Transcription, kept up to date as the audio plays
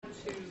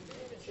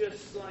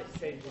just slight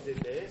changes in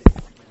this.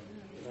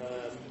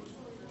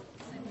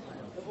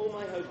 All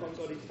my hope on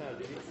God is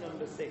founded. It's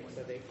number 6,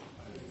 I think.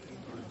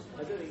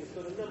 I don't think it's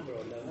got a number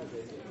on there, has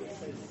it? It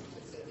says,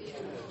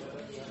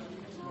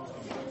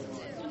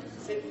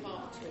 it's in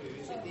part 2.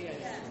 Is it the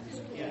end?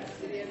 Yeah,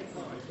 it's in the end of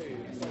part 2.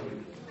 Sorry.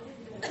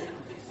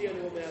 It's the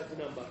only one without a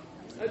number.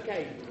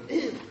 Okay,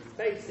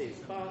 bases,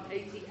 bar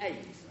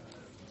 88.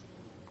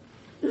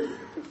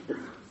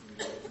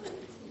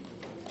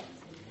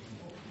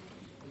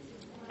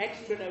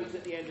 Extra notes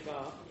at the end of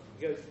bar.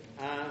 It goes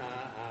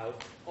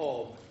out,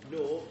 of,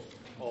 naught,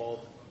 of,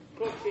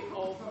 crochet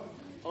of,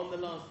 on the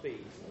last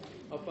beat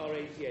of bar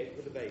 88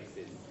 for the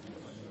bases.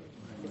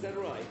 Is that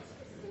right?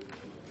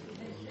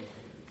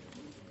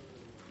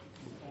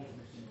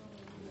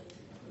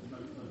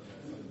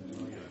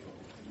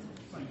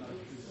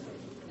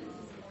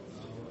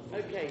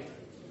 Okay.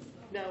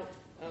 Now,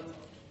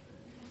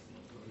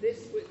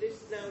 this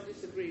now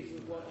disagrees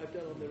with what I've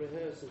done on the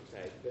rehearsal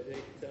tape, but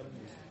it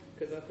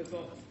because I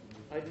forgot,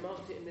 I'd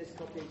marked it in this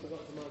copy and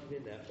forgot to mark it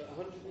in there. But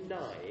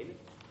 109.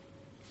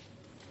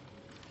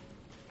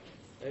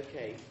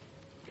 Okay.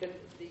 Can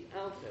the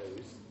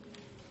altos?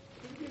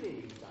 Can you give me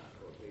these back,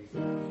 please?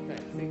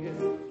 Thanks.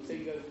 So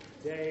you go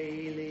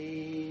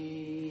daily.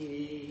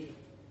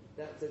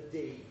 That's a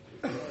D.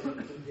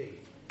 It's a D.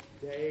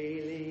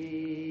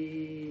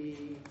 Daily.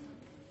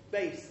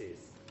 Bases.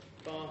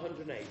 Bar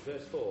 108,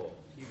 verse 4.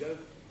 You go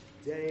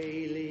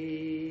daily.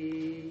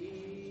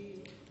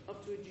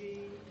 Up to a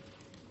G.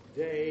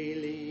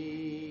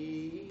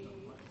 Daily.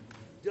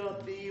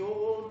 Doth the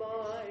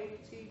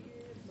Almighty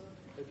give.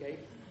 Okay.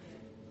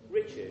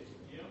 Richard,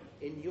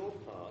 in your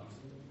part,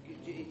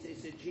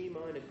 it's a G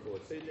minor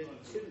chord. So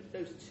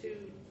those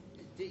two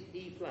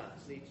E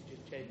flats need to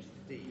just change to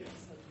D.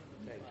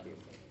 Thank you.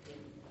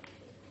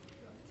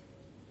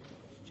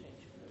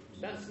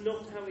 That's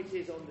not how it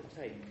is on the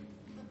tape.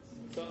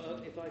 So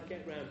if I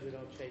get round to it,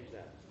 I'll change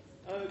that.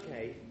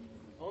 Okay,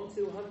 on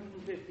to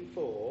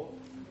 154,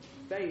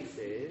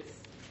 basses.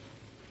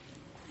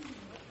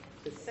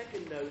 The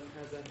second note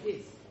has a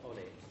hiss on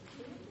it.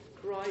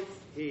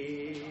 Christ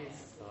his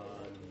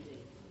Son.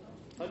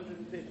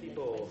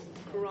 154,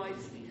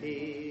 Christ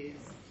his.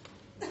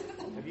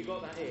 Have you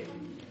got that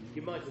in?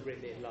 You might have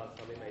written it in last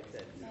time, it made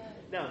sense.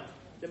 Now,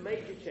 the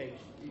major change,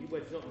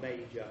 well, it's not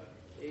major,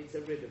 it's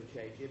a rhythm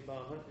change in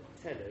bar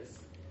tenors.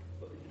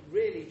 But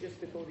really, just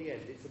before the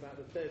end, it's about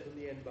the third from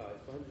the end bar.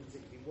 It's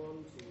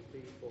 161, 2,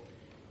 3, 4,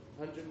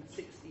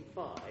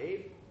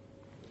 165.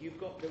 You've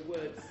got the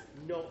words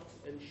not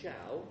and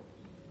shall.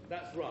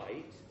 That's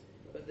right.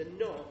 But the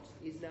not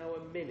is now a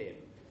minim.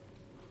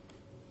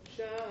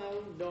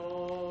 Shall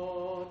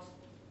not.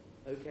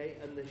 Okay,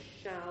 and the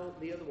shall,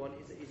 the other one,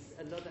 is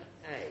another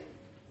A.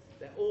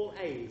 They're all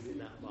A's in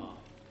that bar.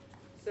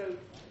 So,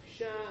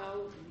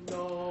 shall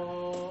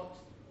not,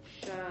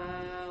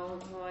 shall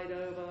tide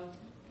over.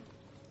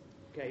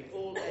 Okay,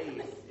 all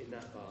A's in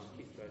that bar. I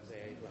keep trying to say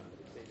A flat, but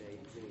it's in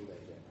A's anyway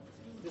there.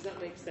 Does that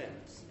make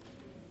sense?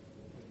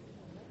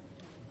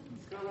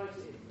 Can I write it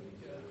in?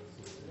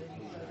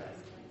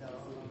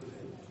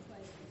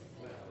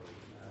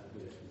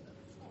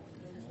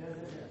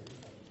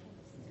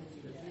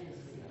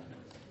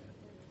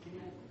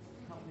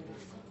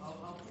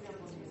 I'll pick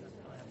up on you.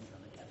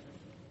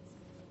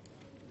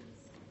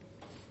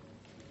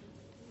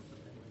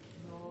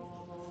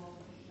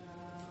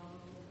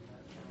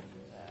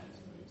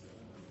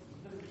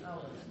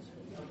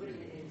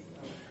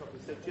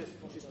 So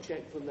just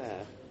check from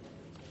there.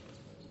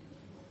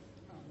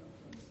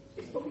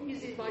 It's probably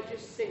easy if I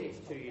just sing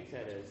it to you,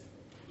 tenors.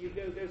 You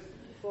goes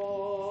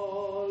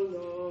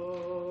follow,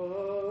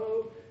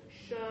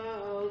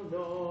 shall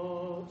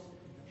not.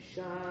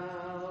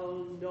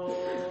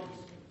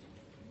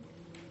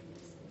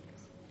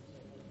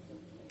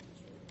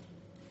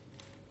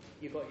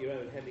 You've got your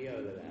own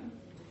hemiola there.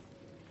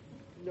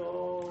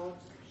 Not,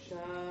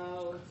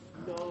 shall,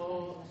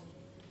 not.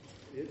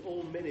 It's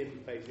all minim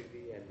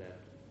basically in there.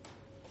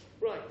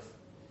 Right.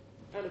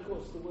 And of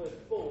course the word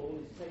fall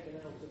is taken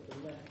out of the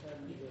left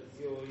hand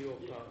of your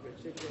part,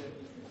 Richard.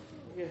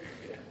 Yeah.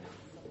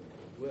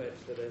 Words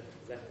for the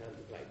left hand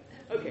to play.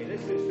 Okay,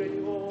 let's go straight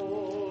to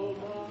all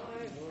my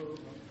hope.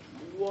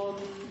 1,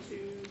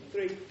 2,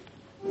 3.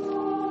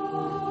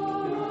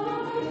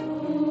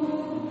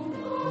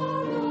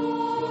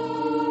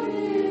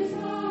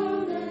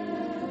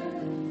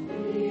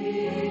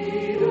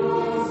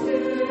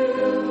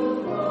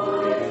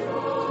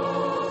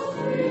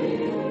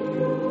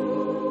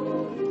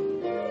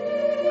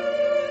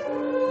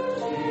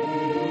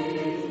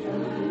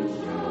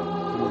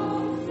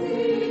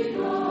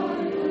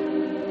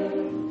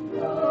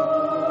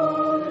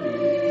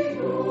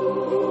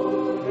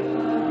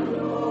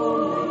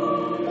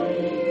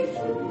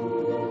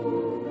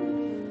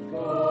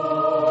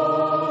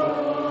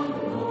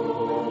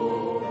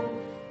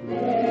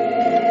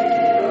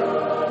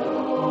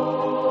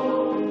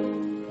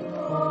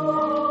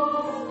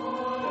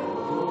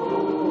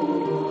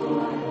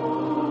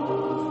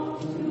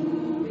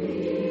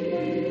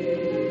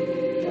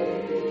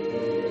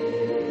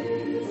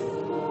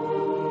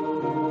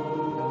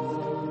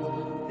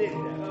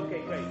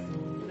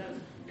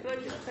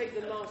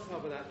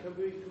 Can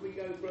we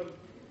go from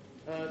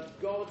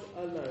God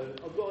alone,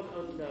 or God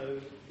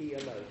unknown, He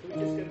alone? Can we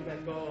just go from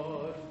that?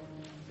 God,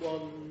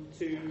 1,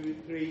 2,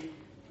 3.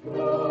 God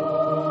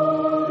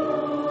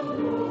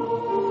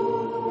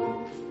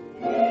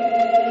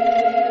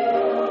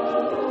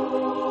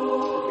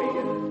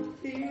unknown,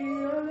 He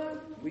alone.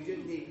 We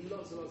just need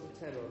lots and lots of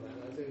tenor on that.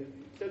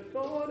 So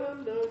God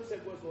unknown, so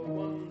what's more?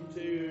 1,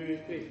 2,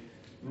 3.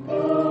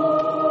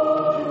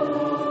 God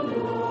unknown,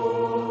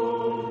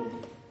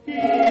 He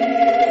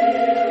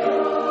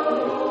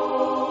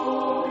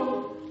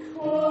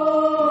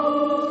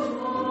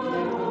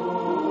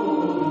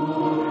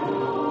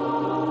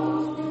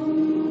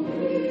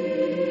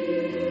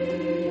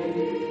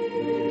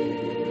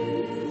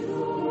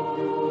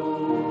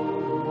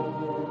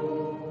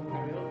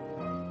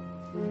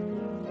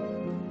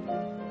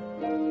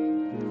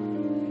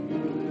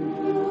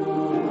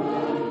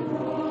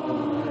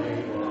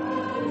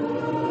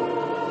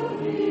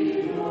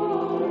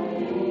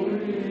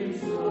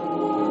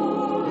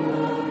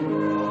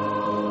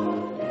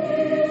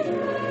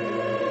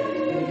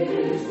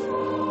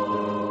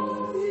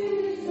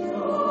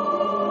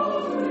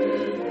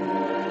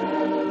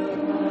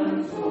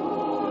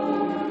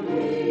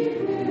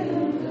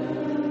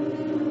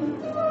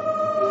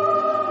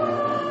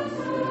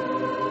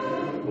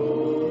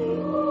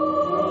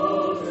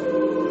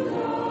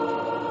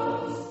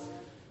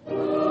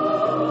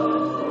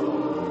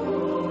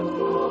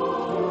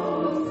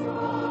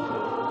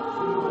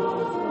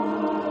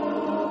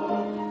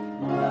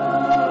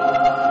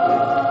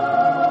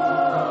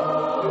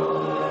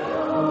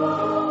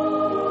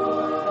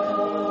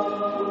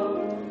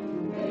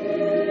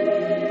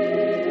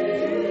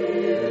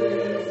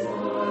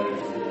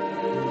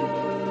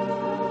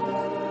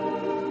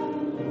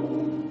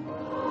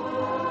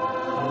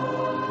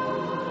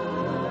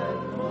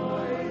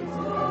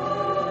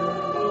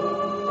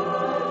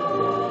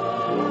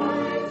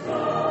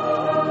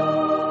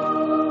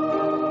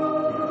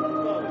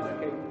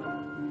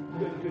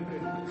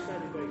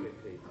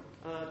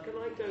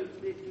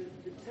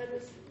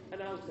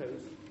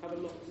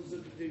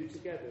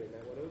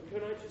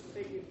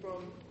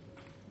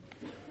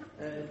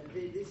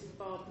this is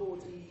bar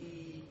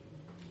 40.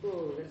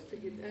 Oh, let's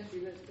pick it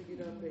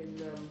up in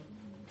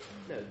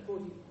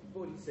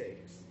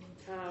 46.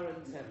 Tower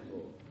and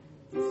Temple.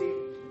 Did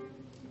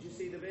you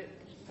see the bit?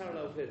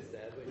 Parallel fifths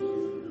there, which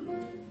is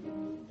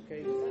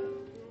okay. Is that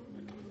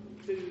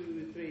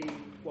 2, 3,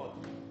 1?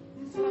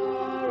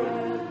 Tower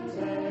and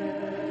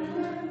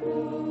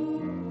Temple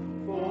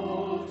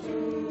fall to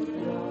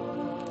dust.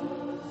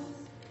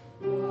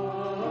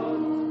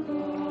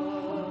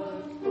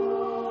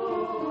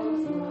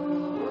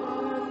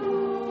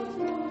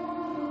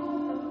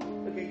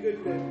 Good.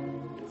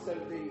 So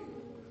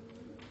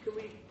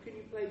can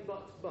you play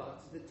but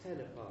the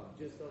tenor part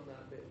just on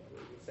that bit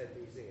where you said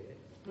you singing it?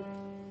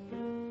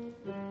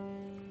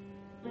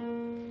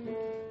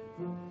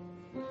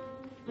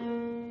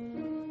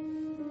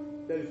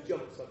 Those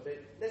jumps up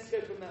there. Let's go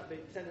from that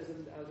bit, tenors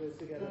and altos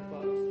together.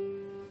 But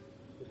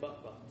the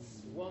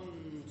buts.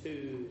 1,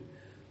 2.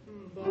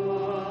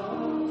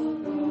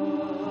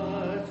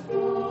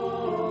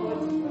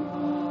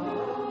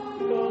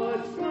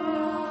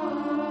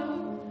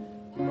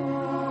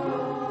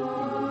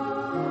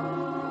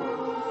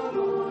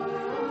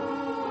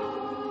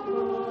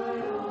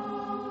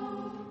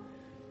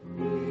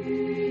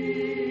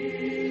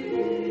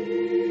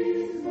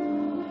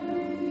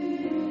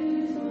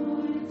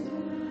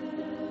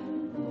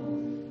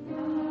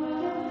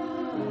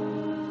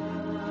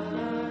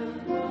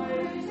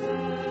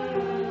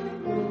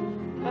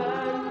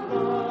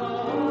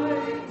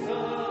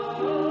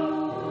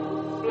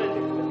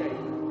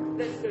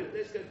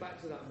 God's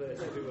back to that verse,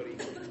 everybody.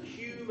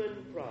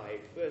 Human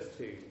pride, verse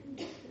 2.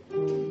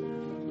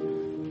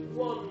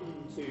 1,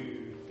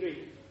 2,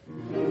 3.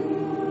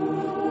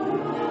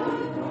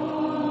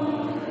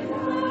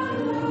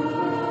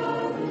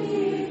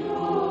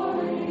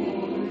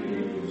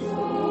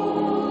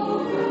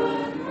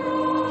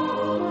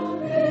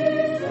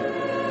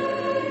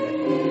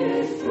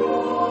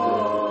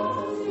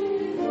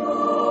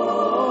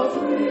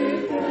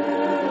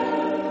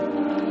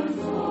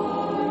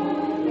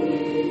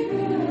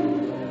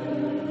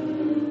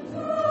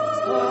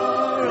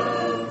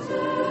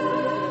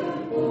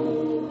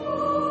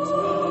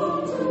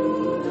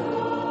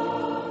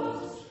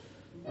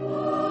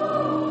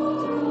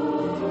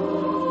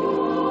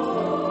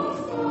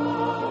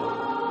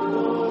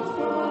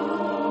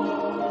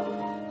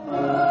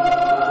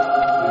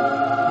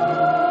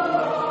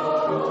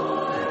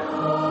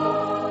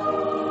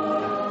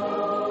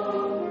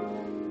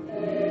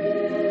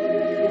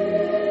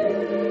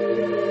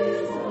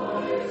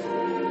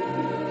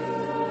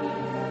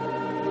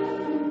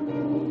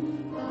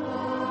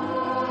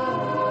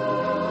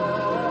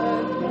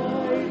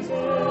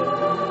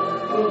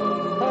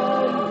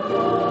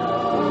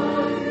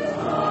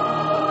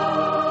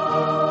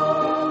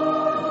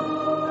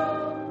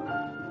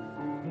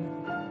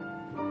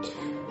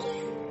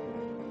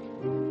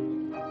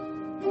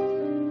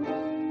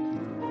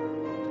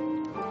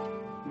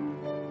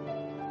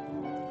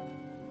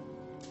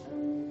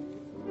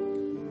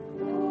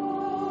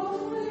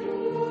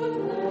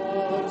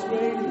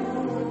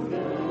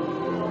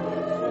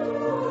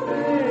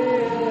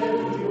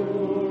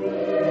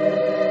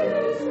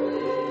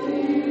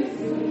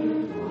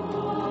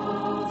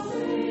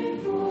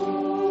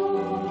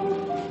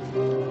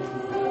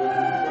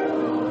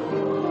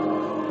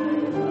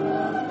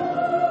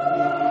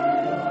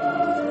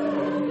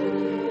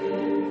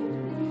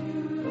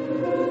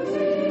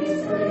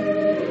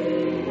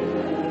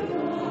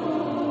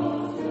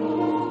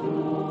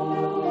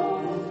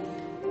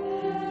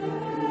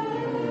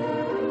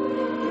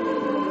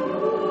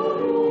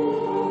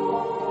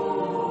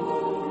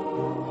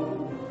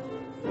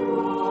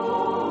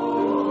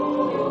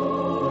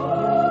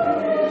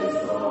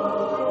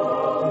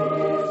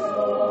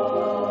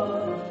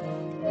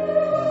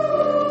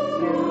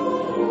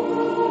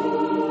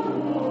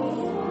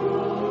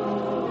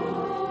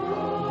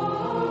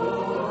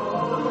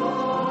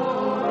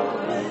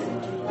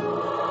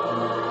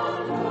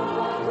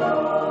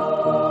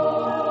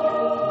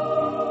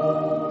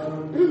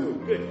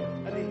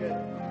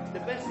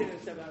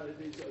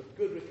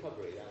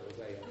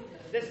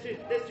 Let's do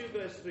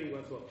verse 3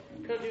 once more.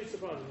 Can I do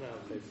soprano now,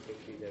 so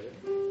quickly, David?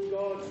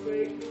 God's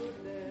great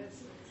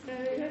goodness,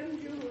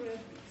 endureth.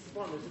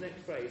 Soprano is the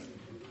next phrase.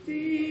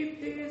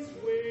 Deep is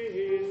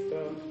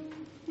wisdom,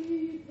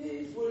 deep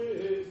is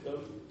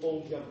wisdom.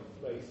 All jump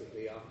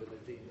basically after the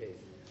deep is.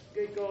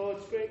 Okay,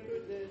 God's great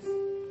goodness.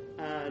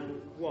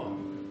 And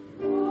 1.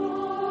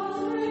 God's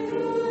great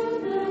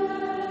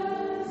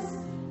goodness,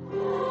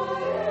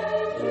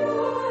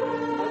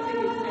 I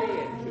think it's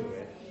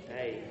A.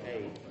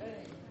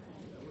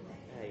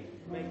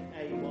 Make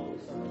A what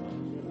was something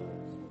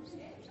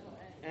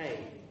A.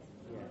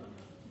 Yeah.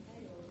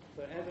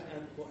 Forever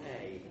and for A.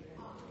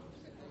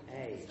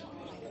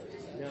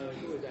 No,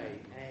 it was A.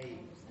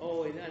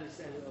 Oh, and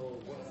understand. Oh,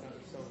 what's that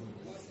song?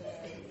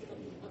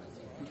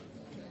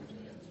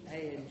 A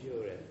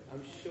endureth.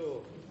 I'm sure.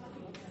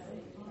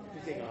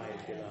 You think I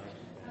if you like.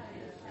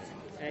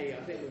 I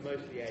think we're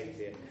mostly A's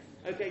here.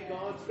 Okay,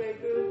 God's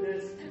great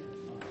goodness.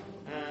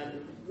 And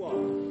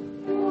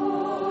 1.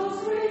 God's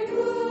great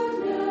goodness.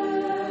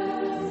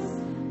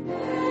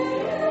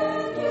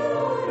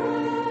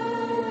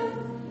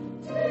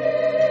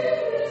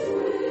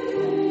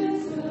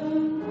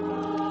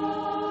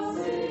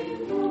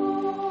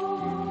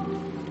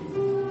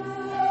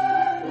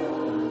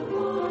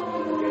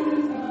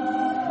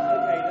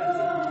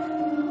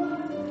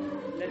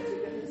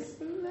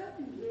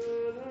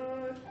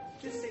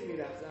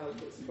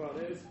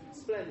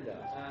 Splendor.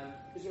 And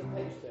is there a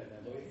page turn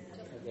now, boy?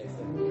 Okay,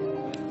 so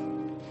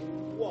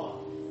 1.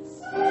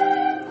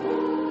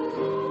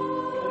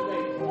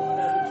 Okay,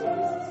 now the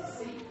trouble is it's a C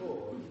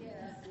chord.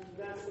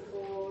 That's the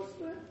chord.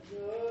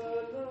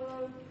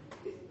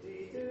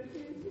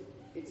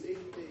 It's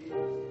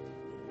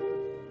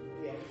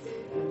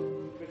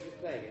Richard's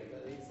playing it,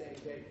 but he's saying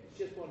it's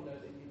just one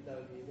note that you know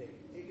and you think.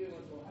 You do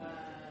once more.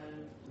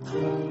 And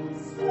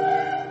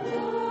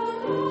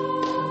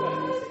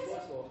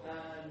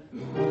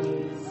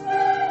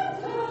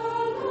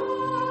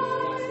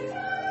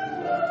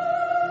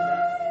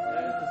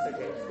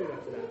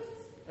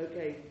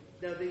okay,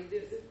 now the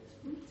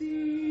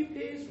deep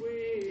is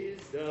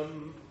wisdom.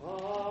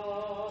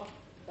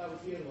 That was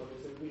the other one.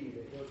 There's a read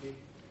it, wasn't it?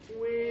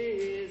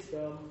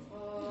 Wisdom.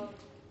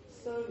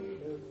 So we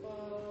know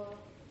far.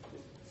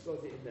 Just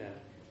slot it in there.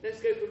 Let's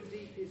go from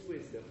deep is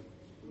wisdom.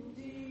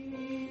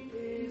 Deep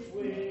is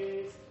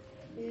wisdom.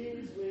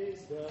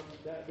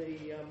 That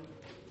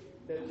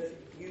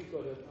you've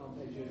got an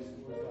arpeggio as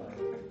well.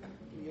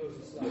 Yours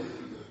is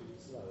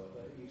slower,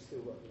 but you've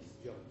still got these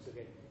jumps.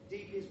 Okay.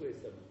 Deep is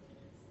wisdom.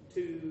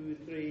 2,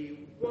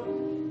 3,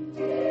 1.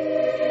 Deep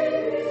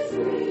is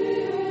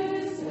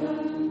wisdom.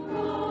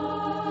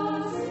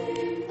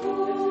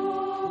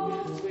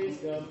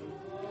 Wisdom.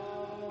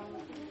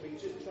 We're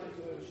just trying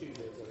to overshoot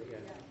it, so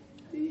again.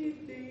 Deep,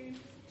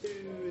 2,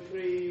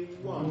 3,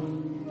 1.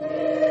 Deep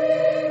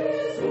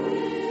is wisdom.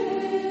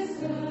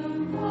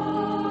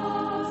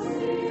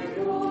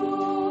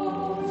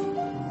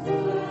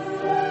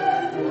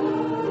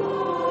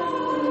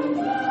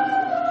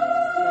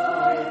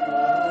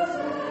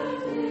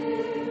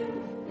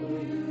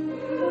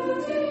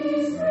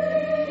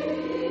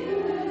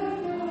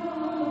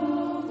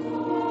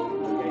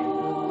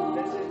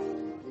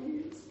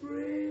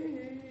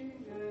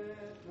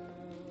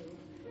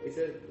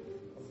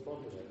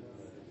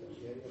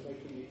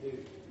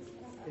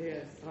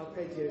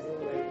 Arpeggios all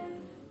the way.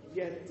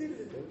 Yeah.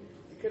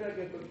 Can I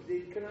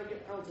get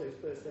altos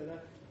first then?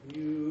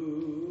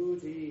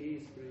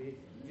 Beauty's free.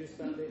 Just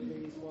that bit,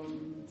 please.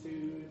 1,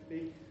 2,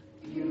 3.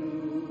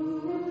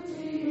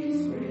 Beauty's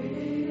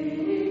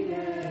free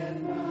and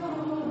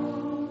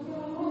out.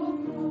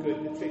 Good.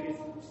 The trick is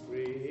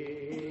spring.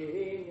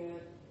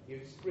 You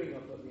spring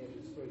up at the end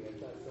of spring.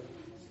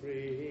 That's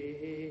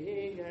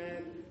spring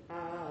and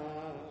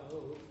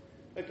out.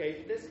 Okay,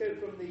 let's go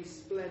from the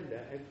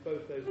splendor and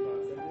both those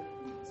parts.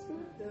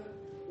 Splendor.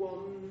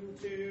 1,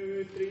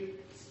 2, 3.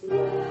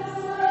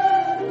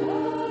 Splendor.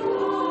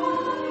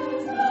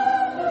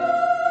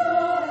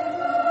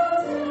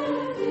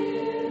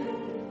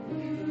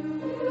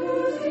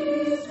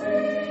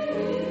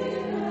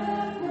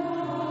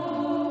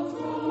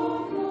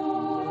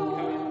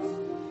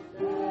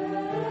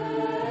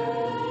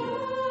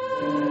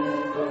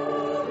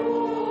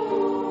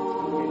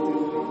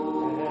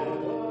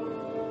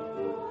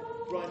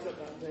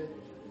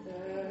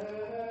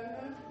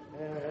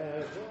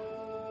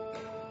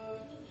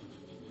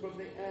 From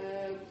the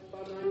air, by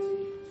 90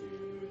 to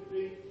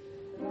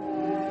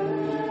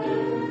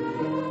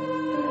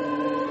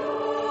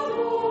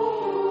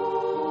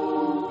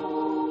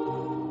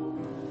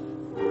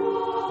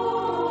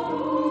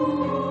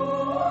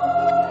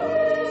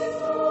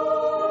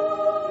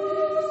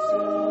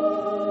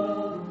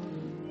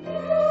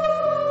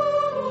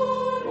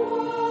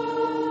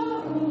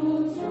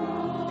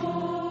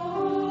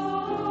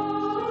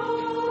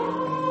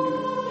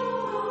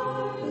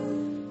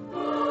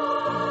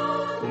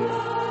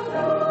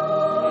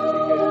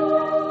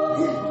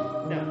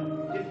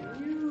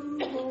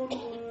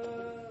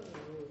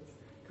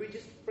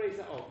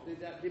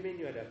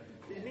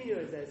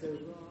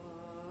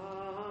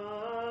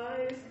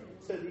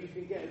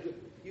can get a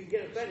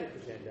better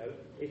crescendo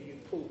if you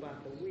pull back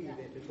a wee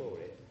bit before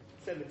it.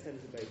 Same with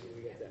tenors and basses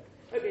we get there.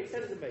 Okay,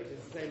 tenors and basses,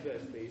 the same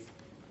verse, please.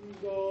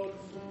 God,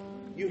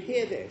 you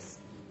hear this?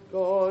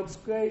 God's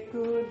great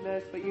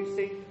goodness, but you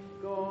sing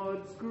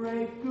God's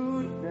great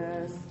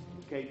goodness.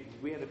 Okay,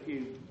 we had a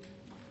few.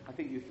 I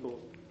think you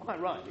thought quite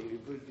rightly you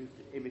could just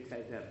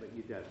imitate that, but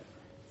you don't.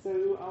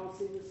 So I'll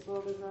sing the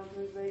spoilers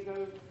after as they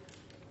go.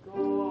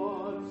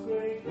 God's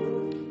great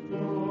goodness,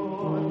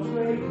 God's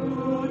great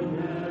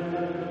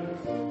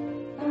goodness,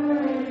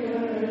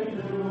 endureth.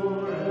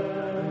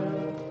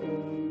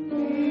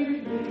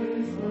 It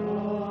is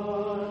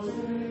God's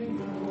great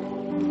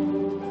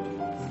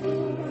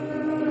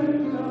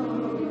goodness,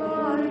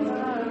 light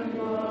and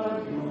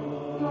light,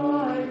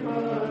 life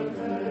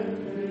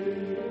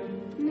attended,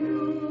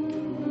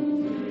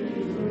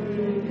 beauty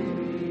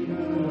bringing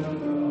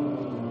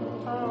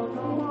about. How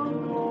no one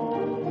knows.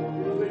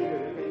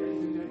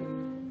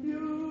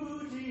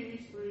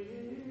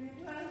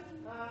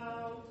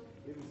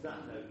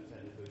 That note,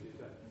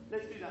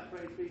 let's do that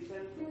phrase, please.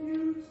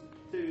 1,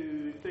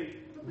 2, 3.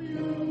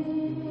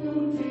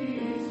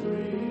 Beauty's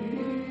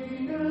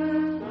ringing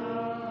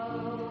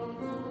out.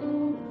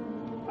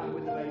 Back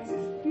with the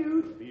basses.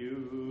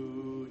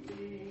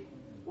 Beauty.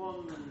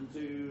 1,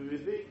 2,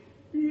 3.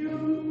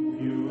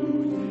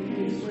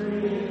 Beauty's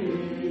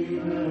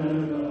ringing out.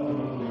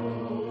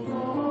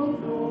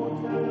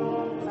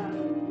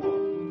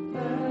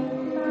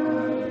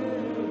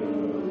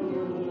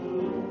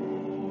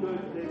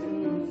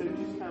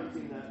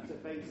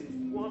 Bases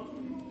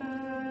 1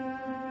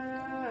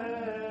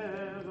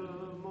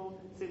 evermore.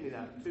 Sing me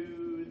that.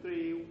 2,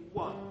 3,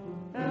 1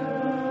 evermore.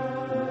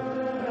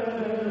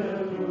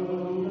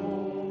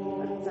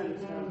 And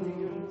tenors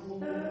counting.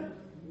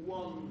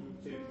 1,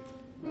 2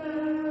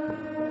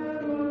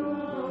 evermore.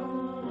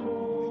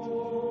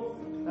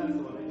 That's the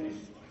one. Okay.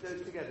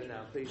 Those together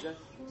now, please.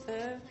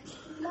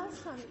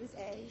 Last time it was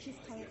A. This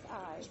time it's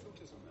I.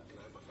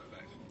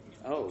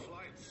 Oh.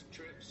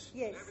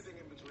 Yes.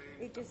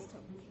 It just.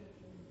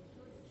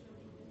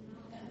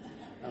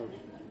 Oh.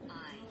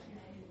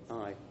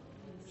 I.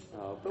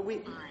 Oh, but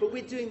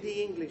we're doing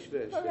the English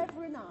version.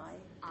 Forever and I.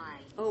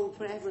 Oh,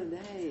 forever and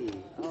A.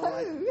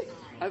 Oh,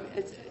 No.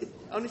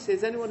 Honestly,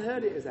 has anyone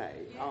heard it as A?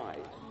 I.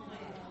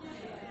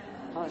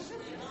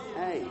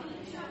 A.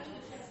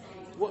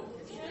 What?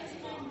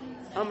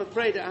 I'm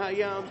afraid.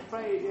 I'm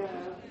afraid.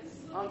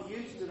 I'm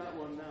used to that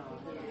one now.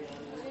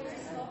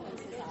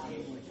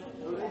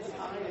 Oh, that's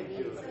I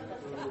endure.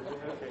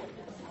 Okay.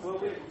 Well,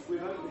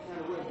 we've opened the can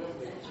of worms, haven't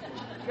we?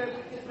 Go,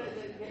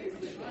 let's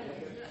get this one.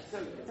 So,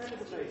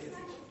 tenors and basses.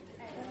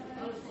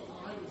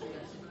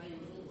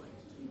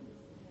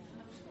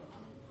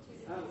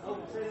 Oh,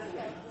 say that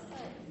again.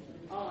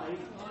 I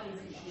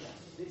means yes.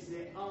 This is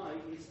it. I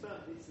is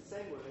first. It's the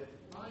same word.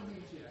 I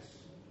means yes,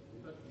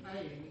 but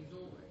A means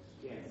always.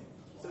 Yes.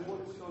 So what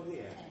have we got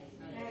here?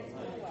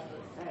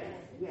 A.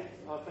 Yes.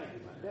 Oh, thank you,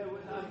 Matt. I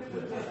think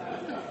we'll take that.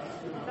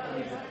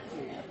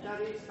 That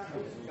is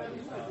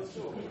for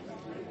sure.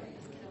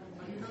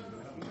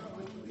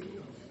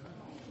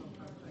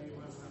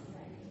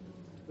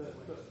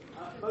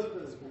 But both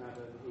of us can have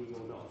an E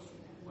or not.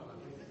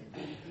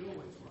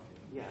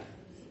 Yeah.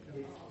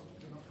 It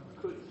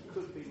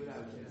could be without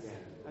it.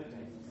 Yeah.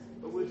 Okay.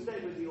 But we'll stay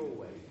with the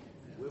always.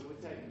 We'll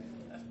take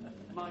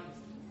Mike.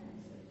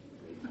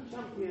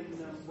 Champion,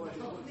 what's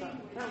that?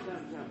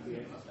 Countdown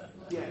champion.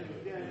 Yeah.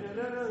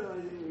 No. I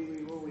think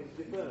we always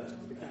defer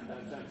the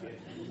countdown champion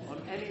on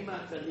any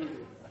matter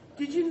needed.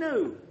 Did you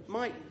know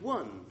Mike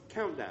won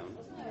Countdown?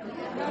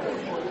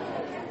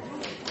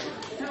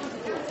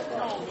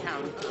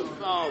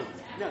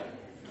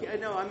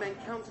 No, I meant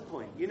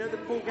Counterpoint. You know the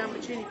Paul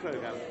Gambaccini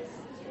program?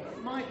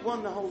 Mike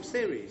won the whole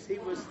series. He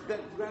was the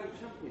grand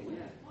champion.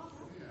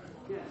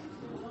 Yeah.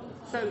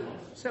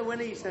 So when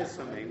he says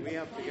something, we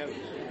have to go.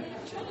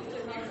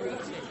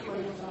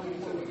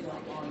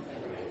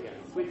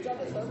 Okay.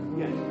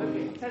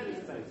 Tenors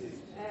and basses.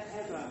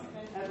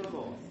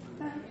 Evermore.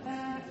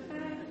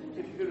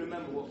 If you can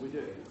remember what we're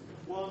doing.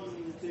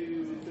 1,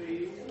 2,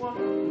 3, 1.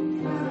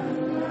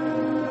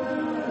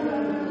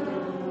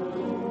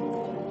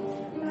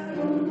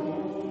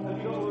 Have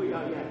you got what we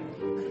got? Yeah.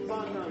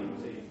 Bar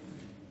 90.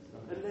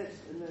 Unless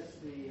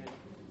the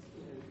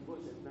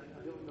what's it? I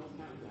don't know.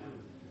 Countdown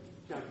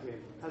champion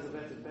has a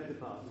better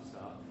bar to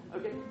start.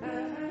 Okay.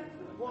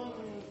 1,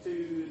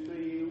 2,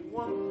 3,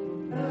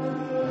 1.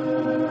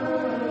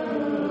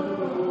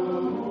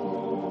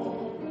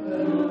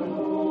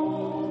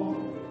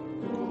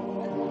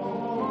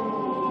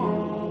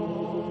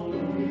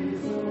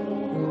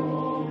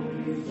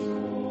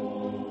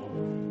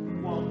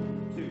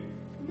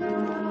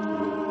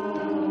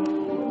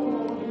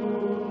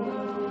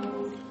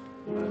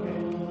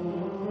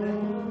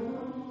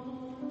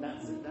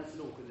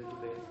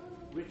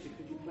 Richard,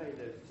 could you play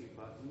those two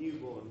parts?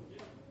 Newborn.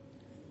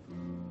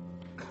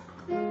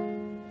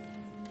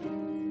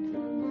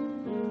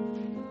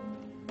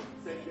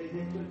 So they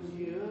put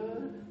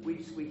you. We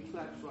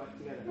claps right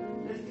together.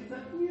 Let's do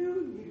that.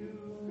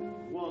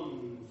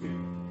 1, 2.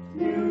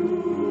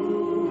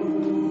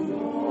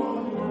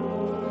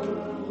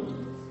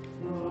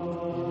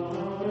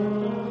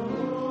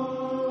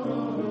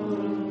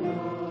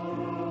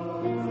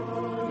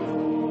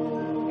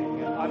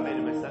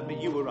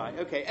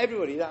 Okay,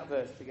 everybody, that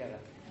verse together.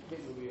 I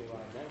think we'll be all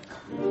right now.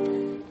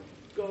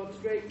 God's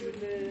great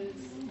goodness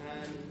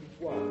and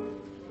one.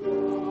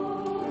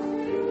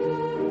 God's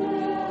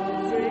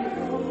great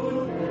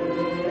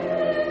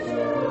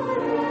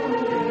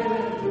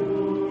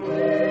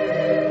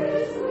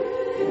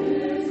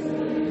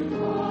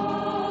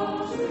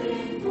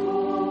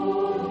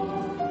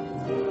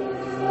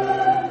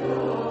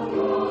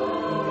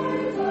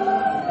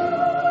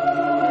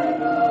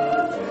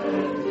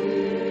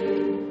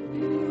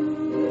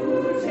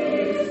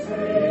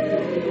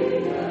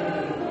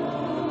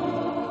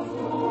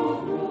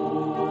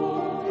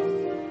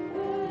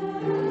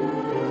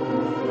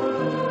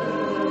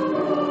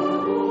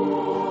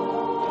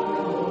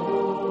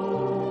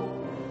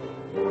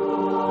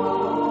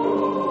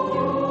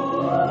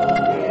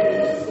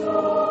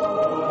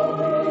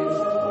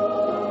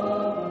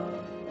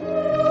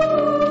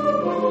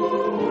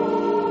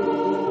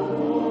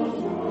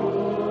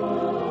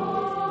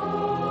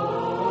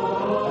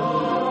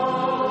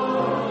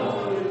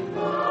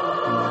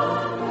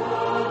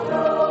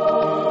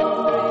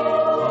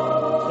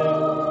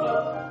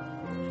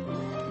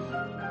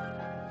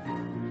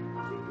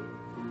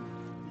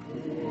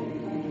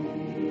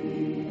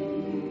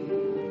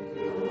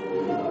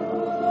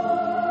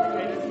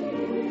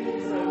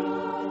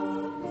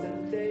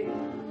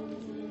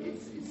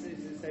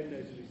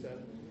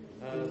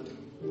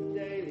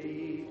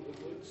daily,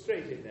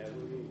 straight in there,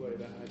 we'll worry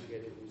about how to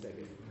get it in a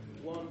second.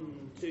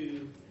 1,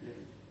 2,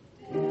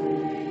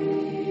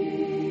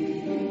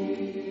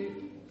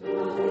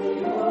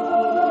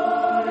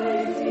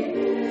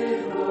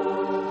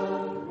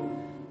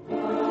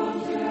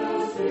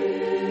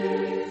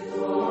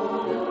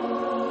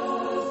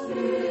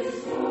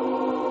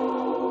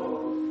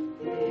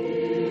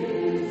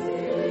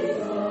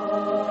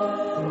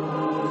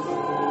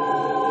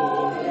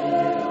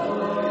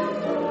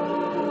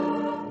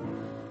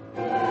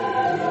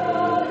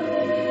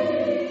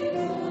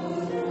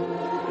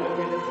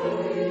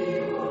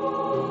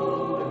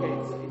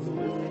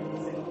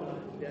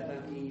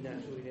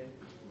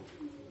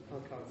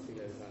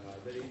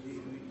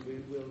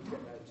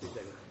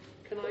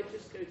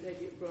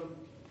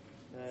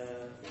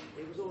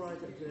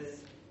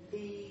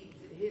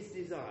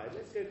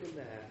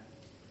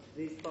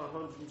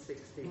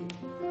 116.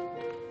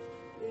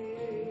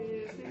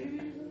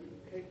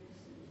 Okay.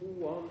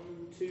 1,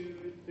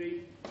 2,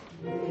 3.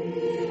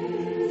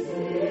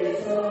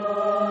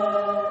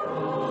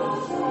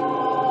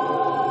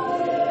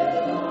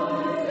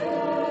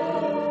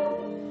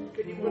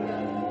 Can you put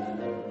that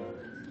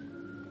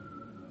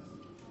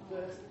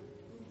first?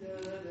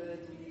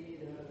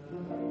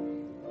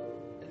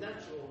 A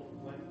natural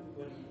when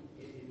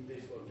in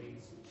this one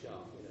means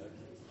sharp, it's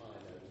high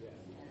note,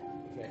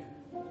 yeah. Okay.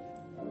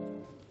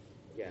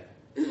 Yeah.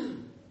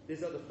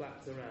 There's other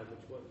flaps around,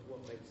 which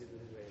what makes it a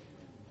little bit.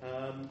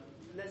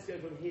 Let's go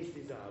from his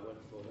desire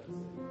once more. That's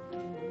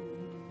it.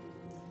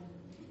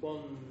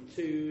 1,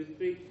 2,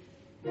 3.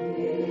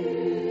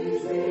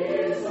 His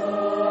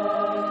desire.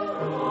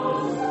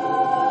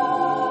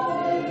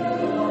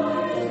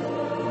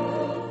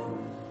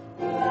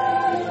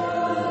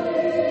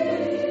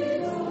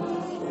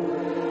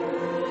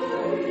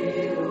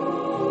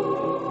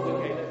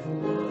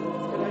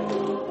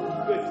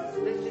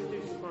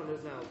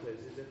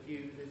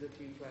 There's a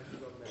few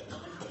clashes on there.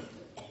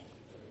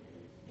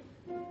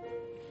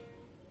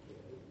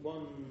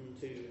 1,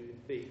 2,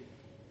 3.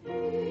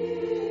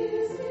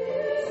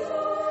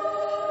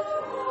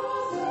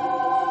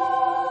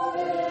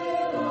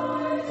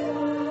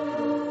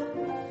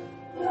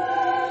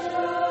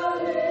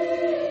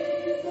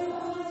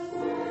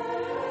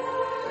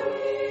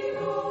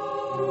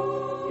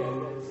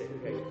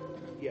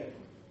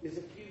 There's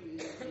a few.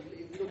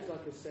 It looks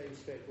like a same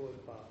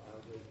straightforward part,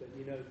 Albert, but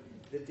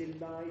the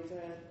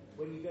delighter.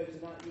 When you go to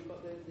that, you've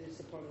got the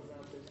sopranos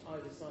altos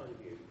either side of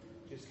you,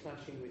 just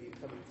clashing with you,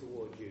 coming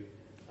towards you.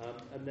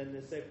 And then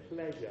there's a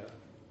pleasure,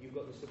 you've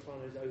got the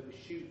sopranos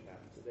overshoot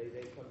that, so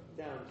they come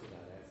down to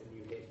that F and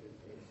you hit it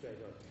straight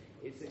on.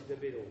 It's a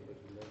bit awkward,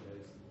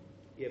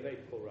 yeah, very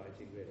poor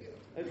writing, really.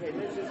 Okay,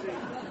 let's just see.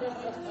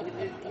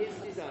 His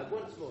desire,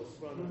 once more,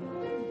 soprano.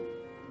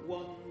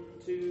 1,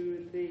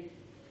 2, 3.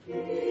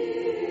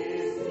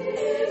 His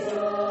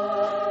desire.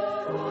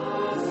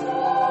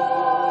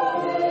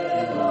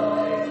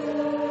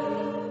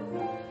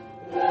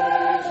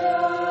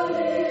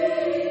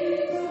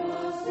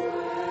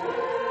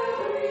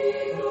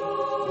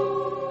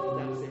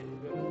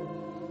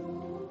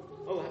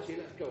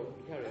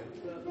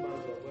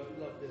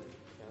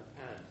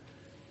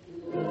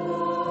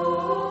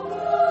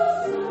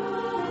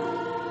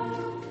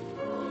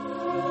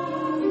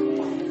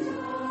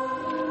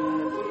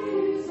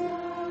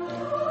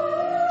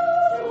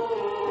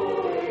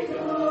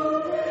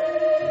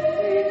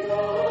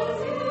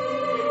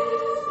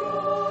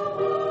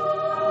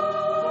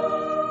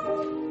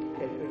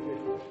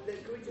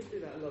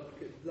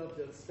 Love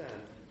to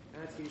understand,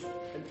 and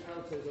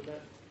altos on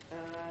that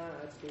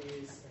at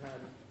his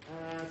hand,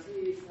 at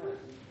his hand.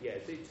 Yeah,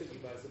 so it took you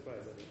by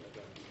surprise, I think, like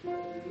that.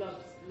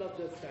 Love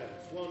does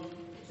dance. 1,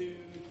 2,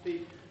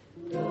 3.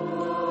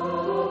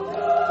 Love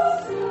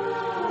does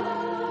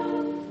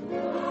stand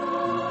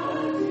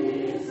at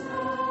his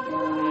hand,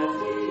 at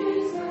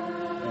his hand.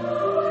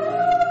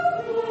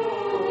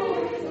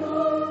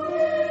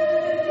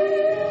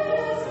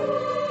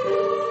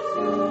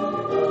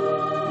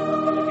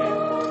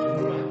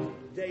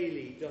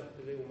 Daily doth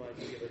the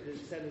Almighty give us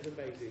tenors and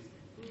basses.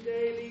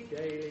 Daily,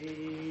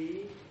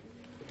 daily.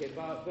 Okay,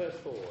 verse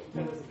 4,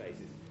 tenors and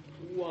basses.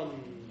 1,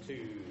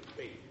 2,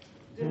 3.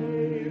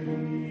 Daily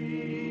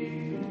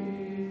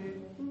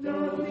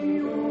doth the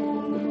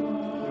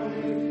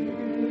Almighty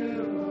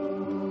give us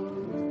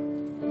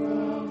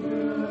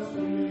precious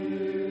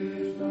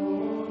wisdom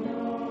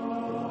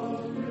of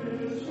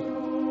His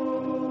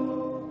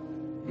soul.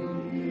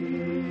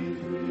 His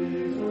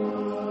wisdom,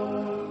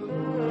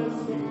 the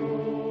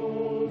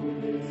soul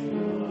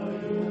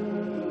desire,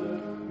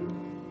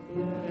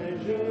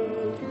 pleasure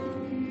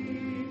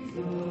leads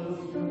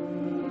us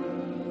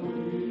where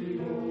we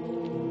go.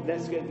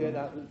 Let's go get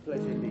that with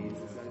pleasure leads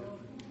us.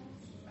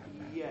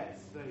 Yes,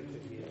 very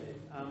tricky, isn't it?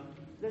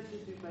 Let's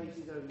just do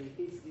basses only.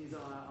 His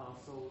desire, our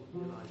soul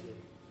delighted.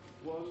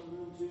 1,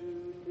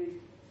 2, 3.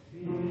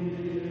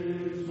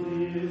 His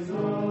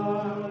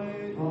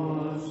desire,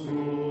 our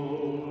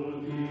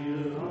soul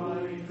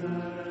delighted.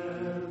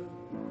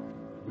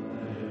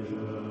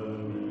 Pleasure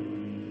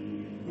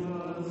leads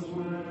us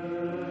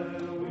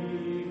where we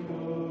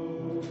go.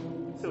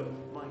 So,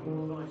 my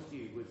advice to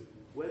you was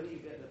whether you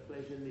get the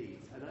pleasure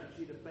leads, and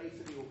actually the bass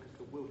of the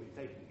orchestra will be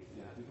taking it.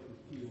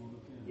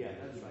 Yeah,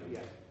 that's right.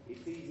 Yeah,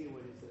 it's easier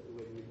when you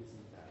listen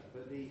to that.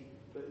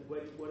 But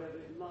whatever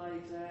it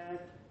lies there,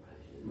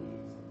 pleasure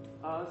leads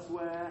us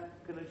where.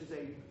 Can I just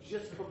say,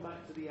 just come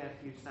back to the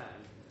F you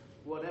sang.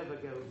 Whatever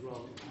goes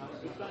wrong,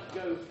 if that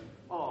goes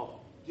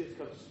off, just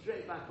come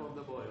straight back on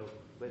the boil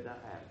with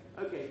that F.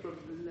 Okay, from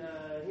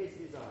His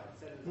Desire,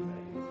 7 to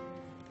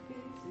 8. His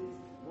is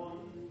 1,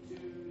 2.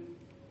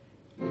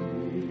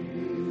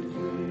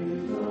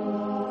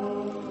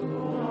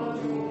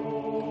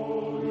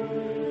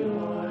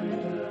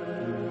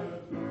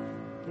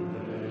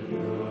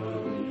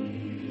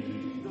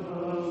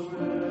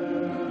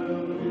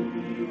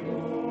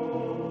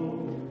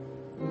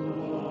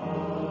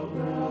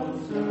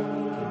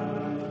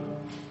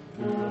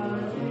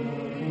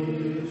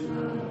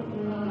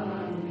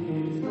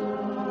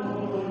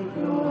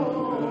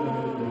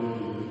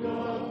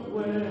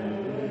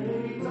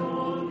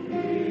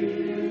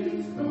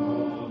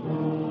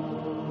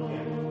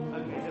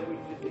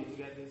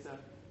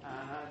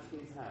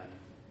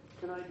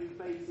 Can I do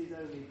basses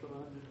only from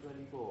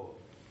 124?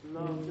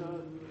 Love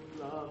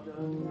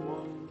does,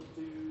 1,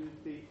 2,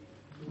 3.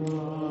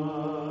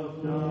 Love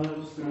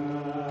does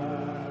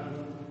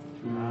stand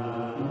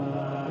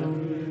at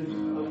his.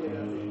 Okay,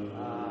 that's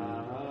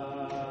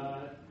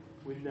it.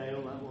 We nail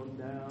that one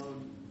down.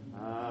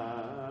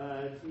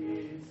 At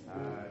his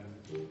hand.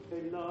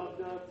 Okay, love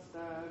does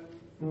stand.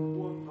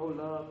 1, oh,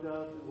 love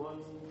does,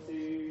 1,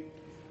 2.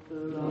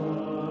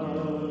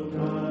 Love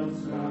does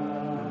stand.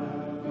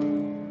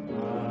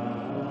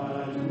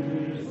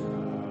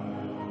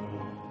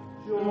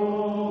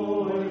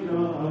 Joy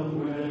doth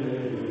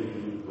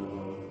wake,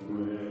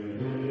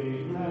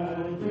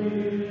 and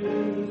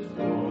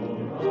wisdom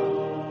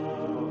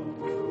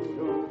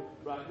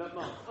right, that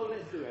marks. Oh,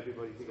 let's do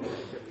everybody together.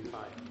 It's going to be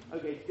fine.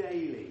 Okay,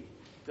 daily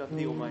doth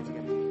the Almighty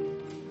give.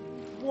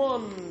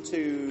 1,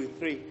 2,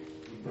 3.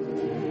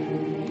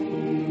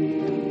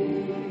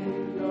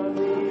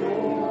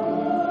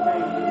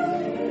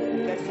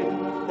 Let's do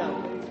that.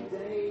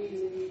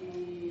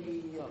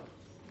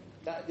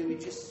 That, do we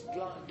just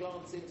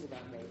glance into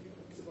that note?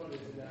 Sopranos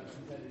and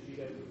tenors you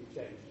don't really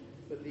change.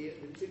 But the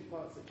two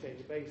parts that change,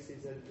 the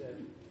basses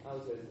and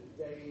altos,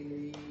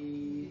 daily.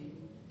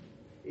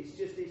 It's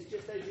just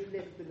as you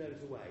lift the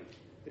note away,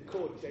 the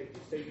chord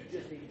changes, so you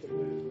just need to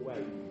move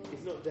away.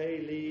 It's not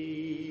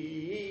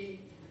daily.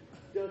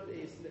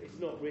 It's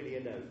not really a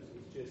note.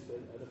 It's just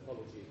an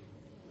apology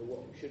for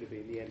what should have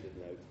been the end of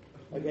the note.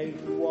 Okay,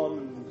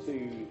 1,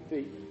 2,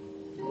 3.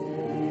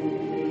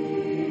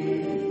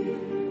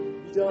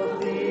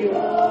 Doth the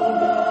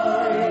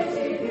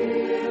Almighty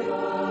give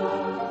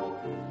us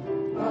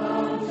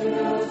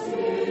bounteous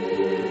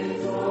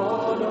gifts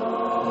on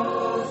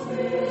us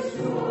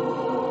bestow?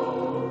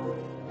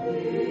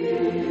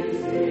 His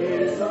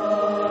desire,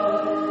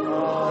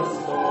 our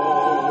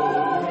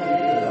soul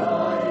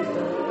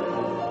delighted.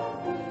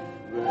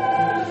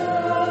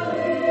 Pleasure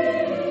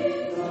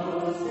leads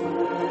us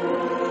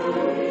where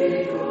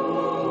we go.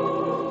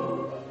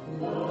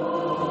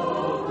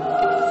 Love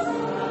us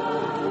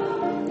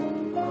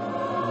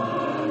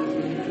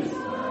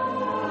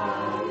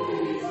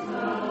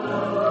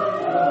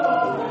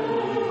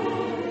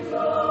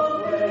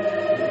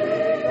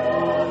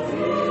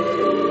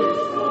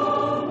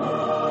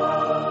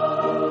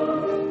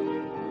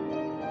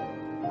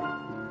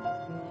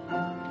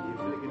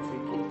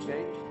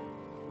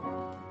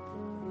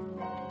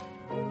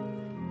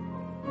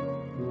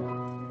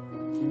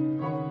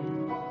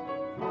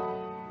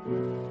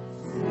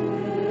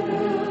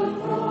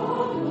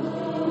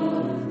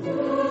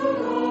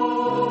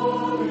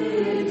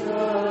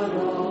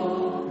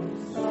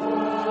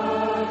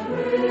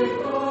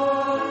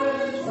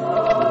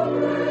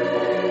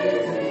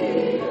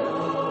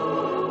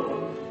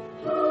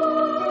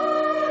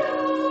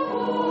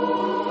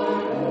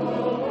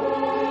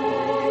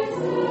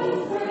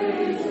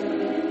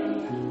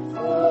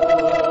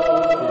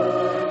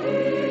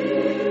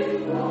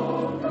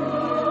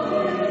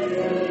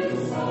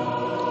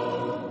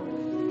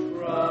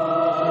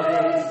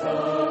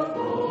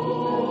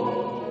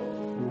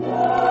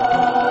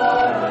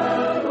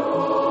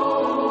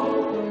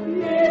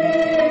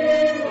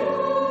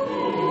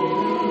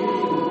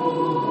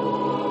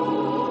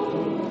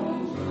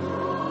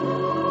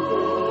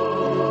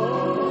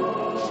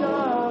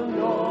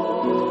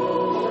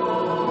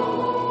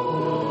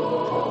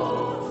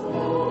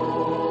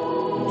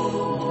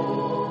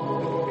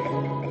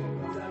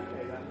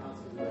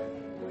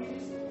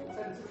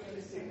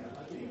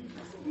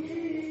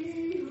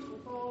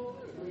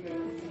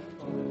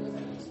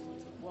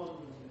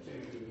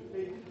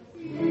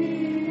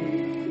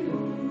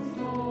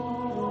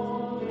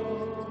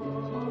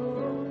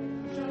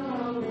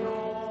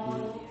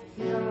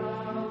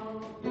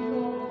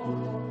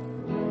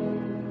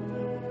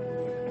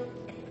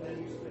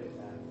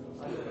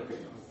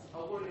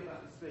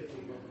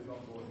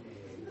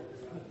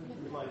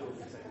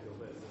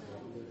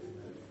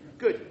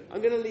Good.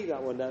 I'm going to leave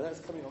that one now.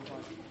 That's coming on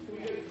fine. Can we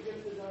go to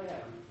Just As I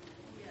Am?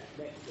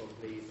 Next one,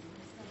 please.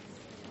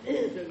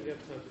 Don't we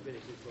have time to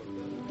finish this one,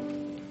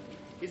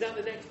 though? Is that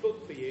the next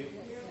book for you?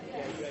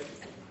 Yeah, great.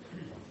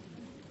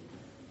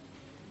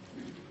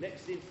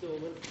 Next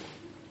instalment.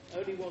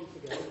 Only one to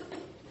go.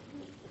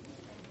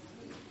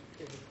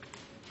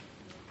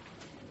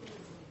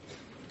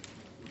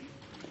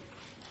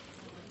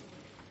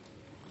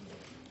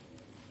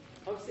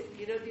 I was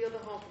thinking, the other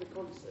half of the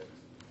concert,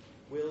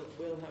 we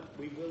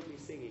will be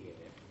singing in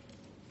it.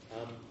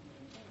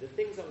 The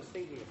things I was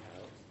thinking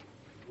about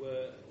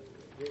were,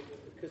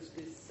 because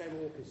it's the same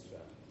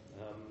orchestra,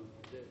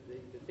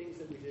 the things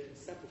that we did at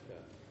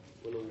Sepulchre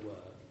will all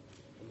work,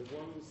 and the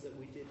ones that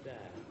we did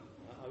there,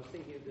 I was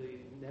thinking of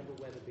the Never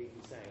Weather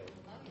Beaten Sail.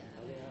 I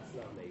think that's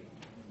lovely.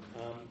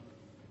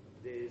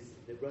 There's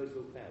the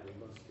Roseville Fair, we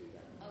must do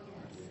that.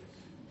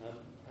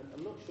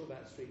 I'm not sure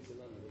about Streets of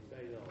London, it's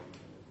very long.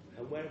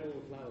 And Where Have All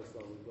the Flowers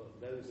Gone,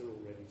 those are all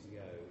ready to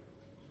go.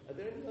 Are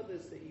there any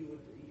others that you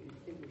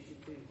think we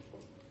should do?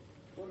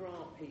 What are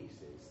our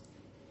pieces?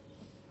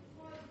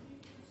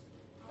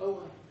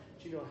 Oh,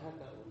 do you know, I had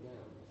that one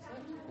down.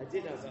 I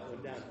did have that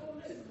one down.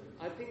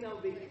 I think that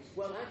would be,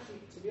 well,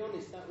 actually, to be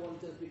honest, that one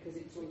does because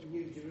it's called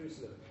New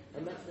Jerusalem.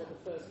 And that's what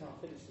the first half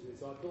finishes with.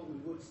 So I thought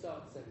we would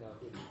start the second half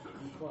with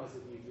the choirs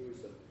of New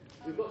Jerusalem.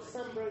 We've got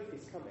Sam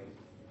Brophy's coming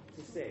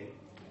to sing.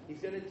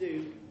 He's going to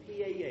do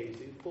Pie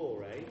Jesu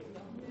Fore,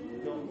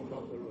 not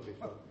the rubbish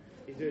one.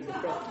 He's doing the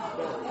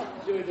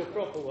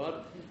proper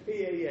one.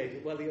 Pie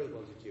Jesu. Well, the other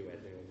one's a duet,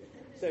 isn't it?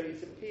 So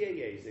it's a Pie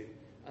Jesu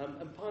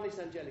and Panis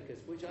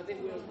Angelicus, which I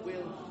think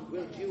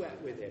we'll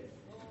duet with him,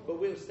 but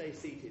we'll stay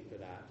seated for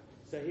that.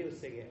 So he'll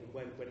sing it, and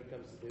when it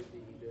comes to the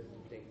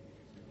thing,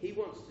 he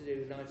wants to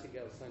do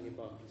Nightingale Sang in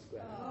Berkeley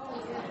Square.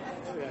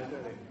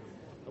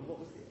 And what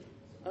was it?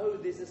 Oh,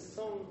 there's a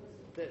song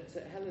that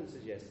Helen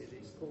suggested.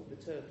 It's called The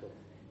Turtle.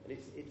 And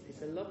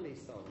it's a lovely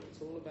song. It's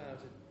all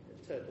about a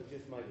turtle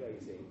just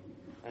migrating,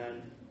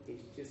 and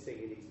he's just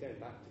singing. He's going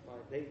back to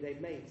find. They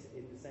mate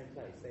in the same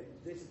place. They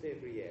disappear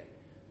every year.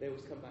 They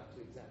always come back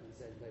to exactly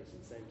the same place at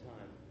the same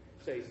time.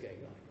 So he's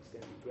going, right, it's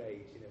going to be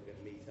great. We're going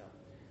to meet up.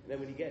 And then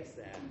when he gets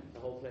there,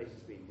 the whole place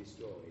has been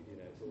destroyed.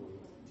 It's all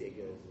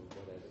diggers and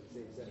whatever.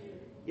 But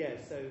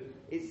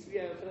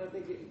I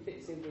think it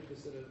fits in with the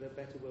sort of the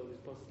better world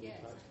is possible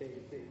type thing.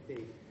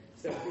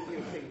 So I think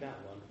he'll sing that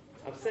one.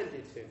 I've sent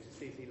it to him to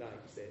see if he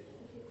likes it.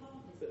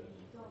 But,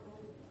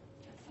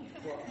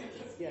 what?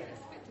 Yeah.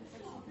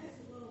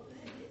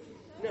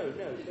 No,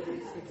 but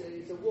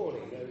it's a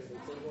warning. No,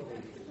 it's a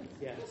warning.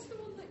 Yeah. What's the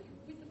one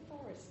with the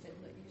forest in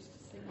that used to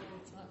sing all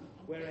the time?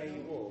 Where Are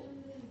You All?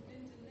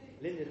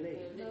 Lyndon Lee.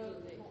 No,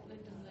 not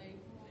Lyndon Lee.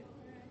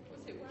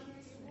 What's it?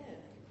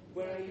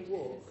 Where Are You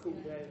All?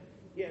 Cool.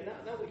 Yeah,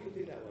 that we could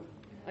do that one.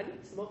 I need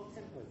some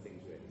up-tempo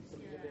things really.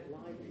 Something a bit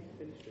lively to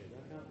finish with.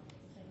 I can't.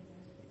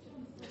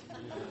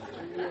 Okay.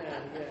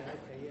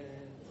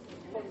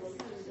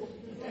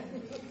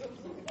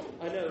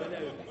 I know.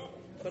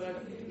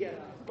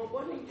 But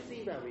why don't you just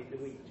email me in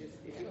the week, just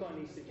if you've got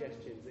any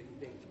suggestions that you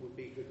think would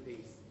be a good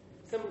piece.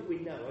 Something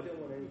we know. I don't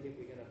want anything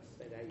we're going to have to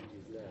spend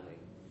ages learning.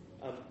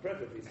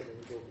 Preferably something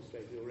that's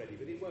orchestrated already,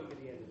 but it won't be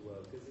the end of the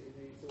world because it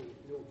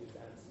all just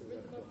adds to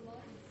the Rhythm of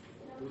Life.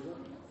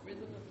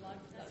 Rhythm of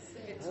Life. That's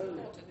a bit too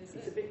modern, isn't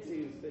it? It's a bit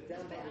too, but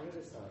down by the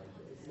riverside.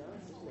 It's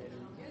nice, isn't it?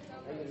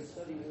 And then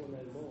Study War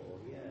No More.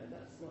 Yeah,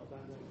 that's not a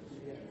bad one.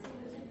 Yeah.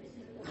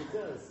 It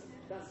does.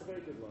 That's a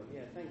very good one.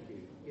 Yeah, thank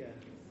you.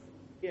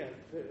 Yeah,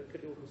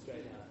 could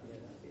orchestrate that. Yeah,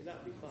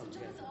 that'd be fun.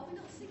 So, Jonathan, are we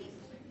not singing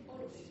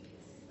all of these?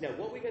 No,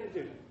 what we're going to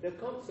do, the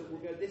concert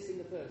will go this in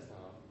the first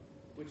half,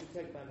 which will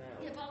take about an hour.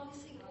 Yeah, but are we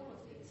singing all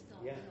of these?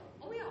 No, Yeah.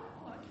 Oh, we are.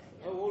 Oh, okay.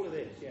 Yeah. Oh, all of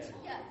this, yeah.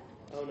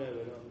 Yeah. Oh no,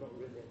 we're not. I'm not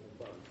really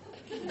for fun.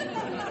 It's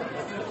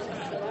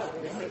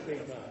a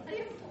big fun. Are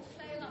you ever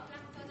playing like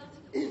Blackbird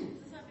articles?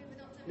 Does that mean we're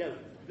not doing No,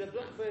 the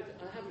Blackbird.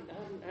 I haven't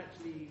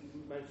actually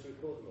managed to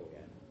record them all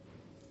yet.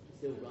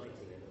 Still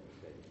writing them,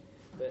 obviously.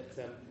 But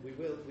we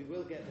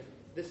will get them.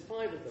 There's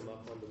 5 of them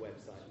up on the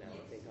website now,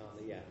 I think,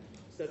 aren't there? Yeah.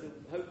 So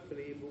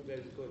hopefully, if all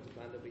goes according to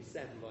plan, there'll be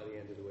 7 by the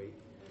end of the week,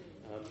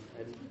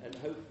 and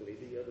hopefully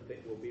the other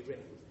bit will be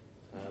written.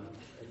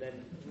 And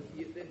then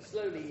they're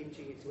slowly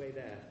inching its way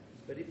there.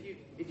 But if you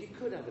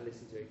could have a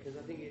listen to it, because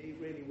I think it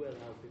really will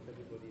help if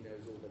everybody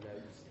knows all the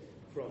notes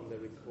from the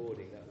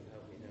recording, that would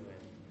help me no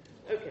end.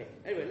 Okay,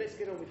 anyway, let's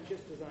get on with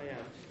Just As I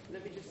Am.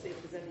 Let me just see if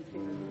there's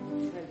anything I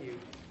can tell you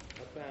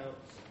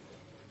about.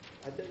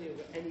 I don't think I've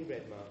got any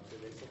red marks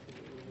in this. I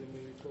think when we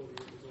recorded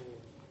it was all.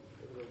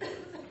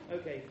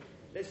 Okay,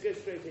 let's go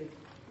straight in.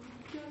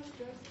 Just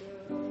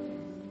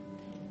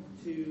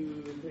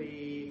 2,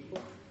 3,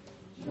 4.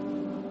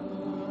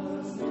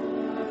 Just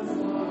as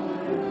I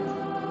am.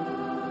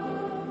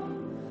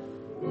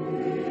 Be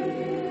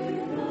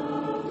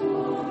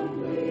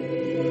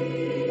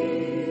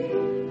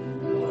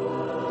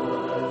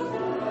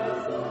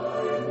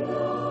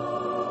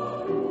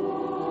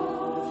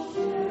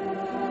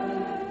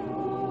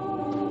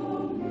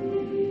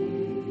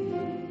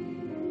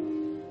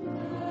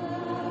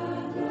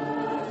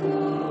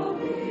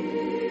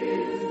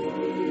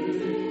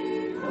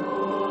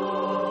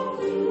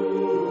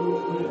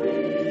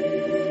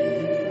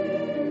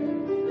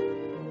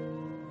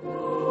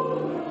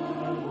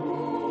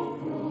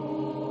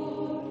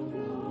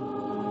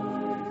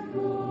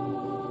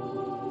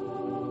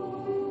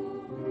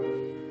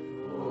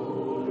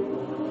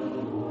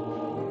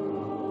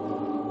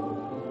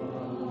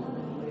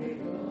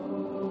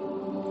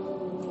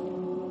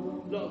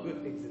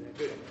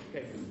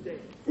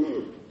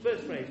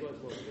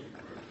more.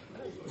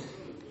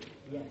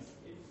 Yes.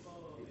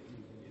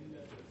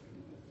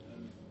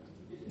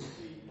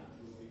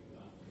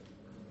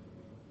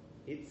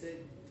 It's a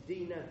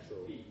D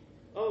natural.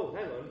 Oh,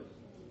 hang on.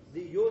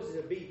 Yours is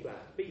a B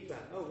flat. B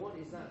flat. Oh, what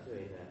is that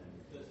doing there?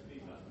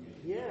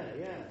 Yeah,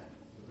 yeah.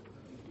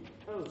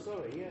 Oh,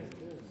 sorry. Yeah,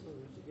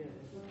 sorry. Yeah.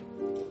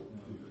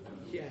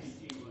 Yes.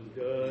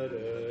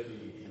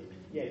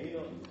 Yeah, you're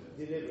not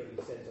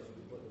deliberately set up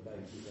to put the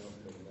bases on.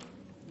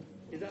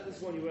 Is that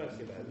this one you were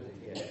asking about?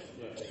 Yeah.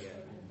 Right, yeah.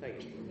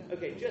 Thank you.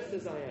 Okay, just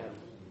as I am.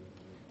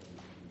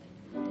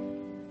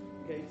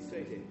 Okay,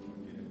 straight in.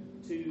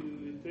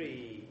 2,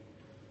 3.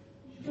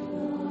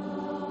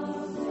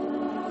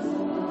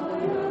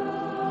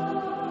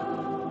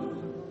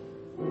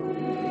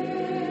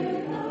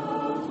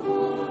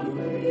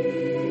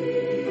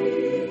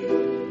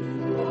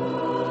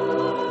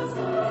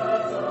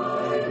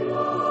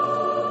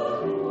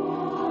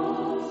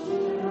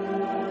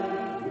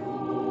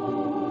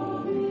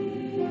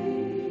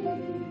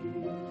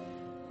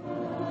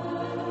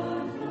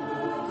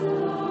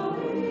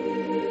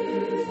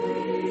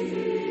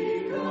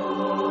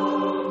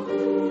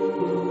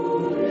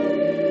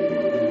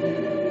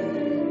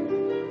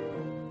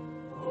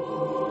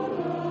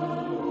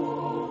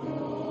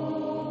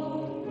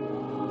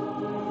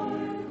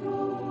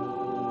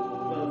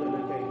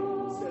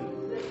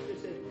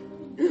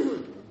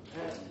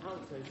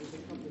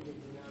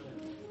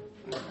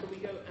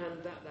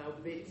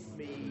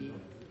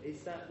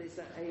 It's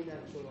that A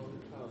natural on the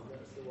come.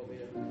 That's the one we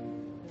know.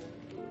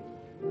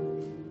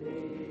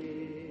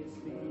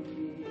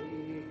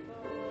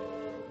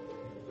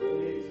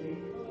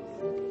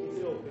 It's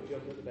an awkward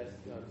jump at the best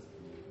of times.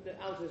 The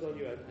alto's on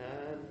your own.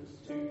 And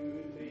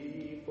 2,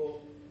 3,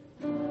 4.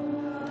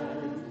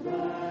 And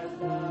that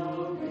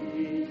thou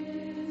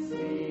bids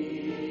me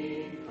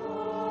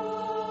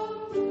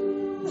come.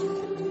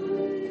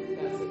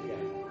 That's it,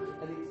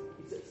 yeah. And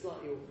it's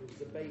slightly awkward because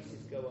the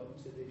basses go up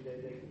to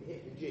they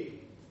hit the G,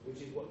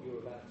 which is what you're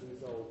about to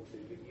resolve to,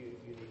 but you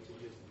need to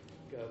just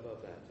go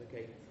above that,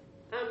 okay?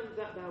 And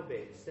that thou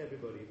bidst,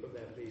 everybody from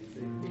there, please.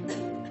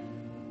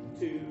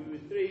 2,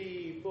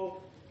 3, 4.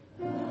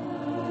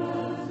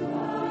 And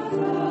that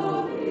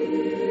thou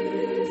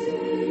bidst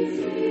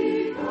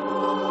me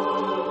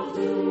come to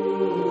thee.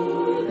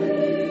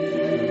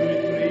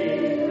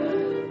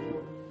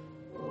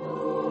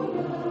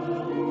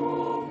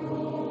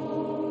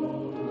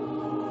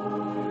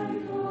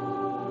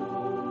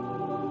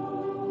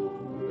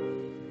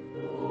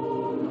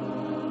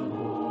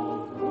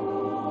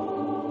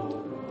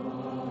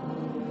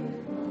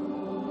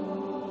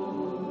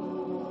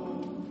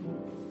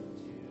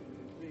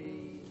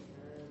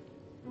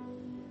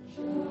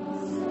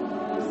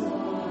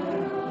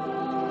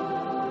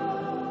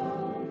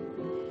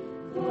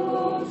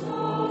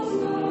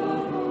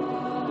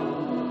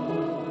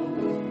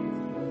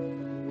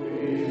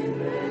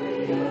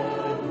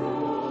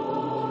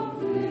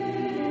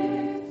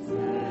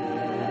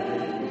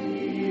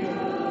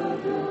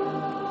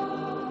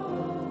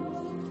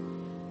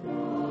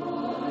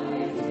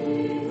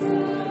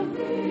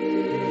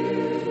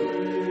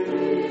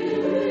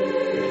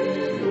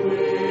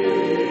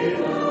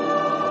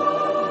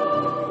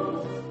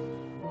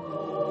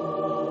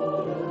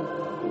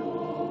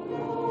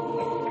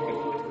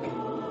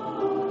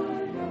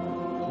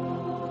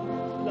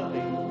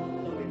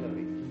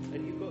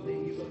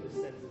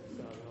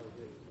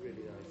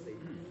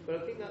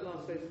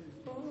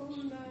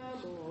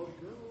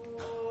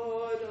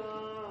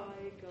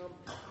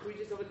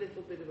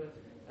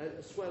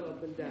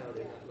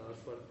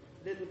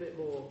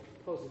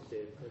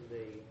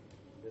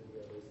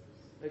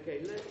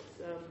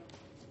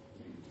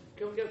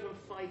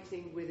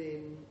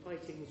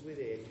 'Fightings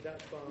within,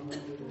 that's bar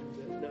 100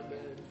 and number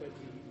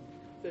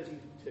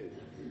 32.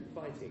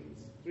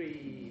 Fightings,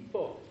 3,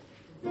 4.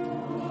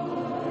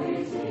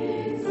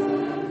 Fightings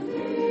and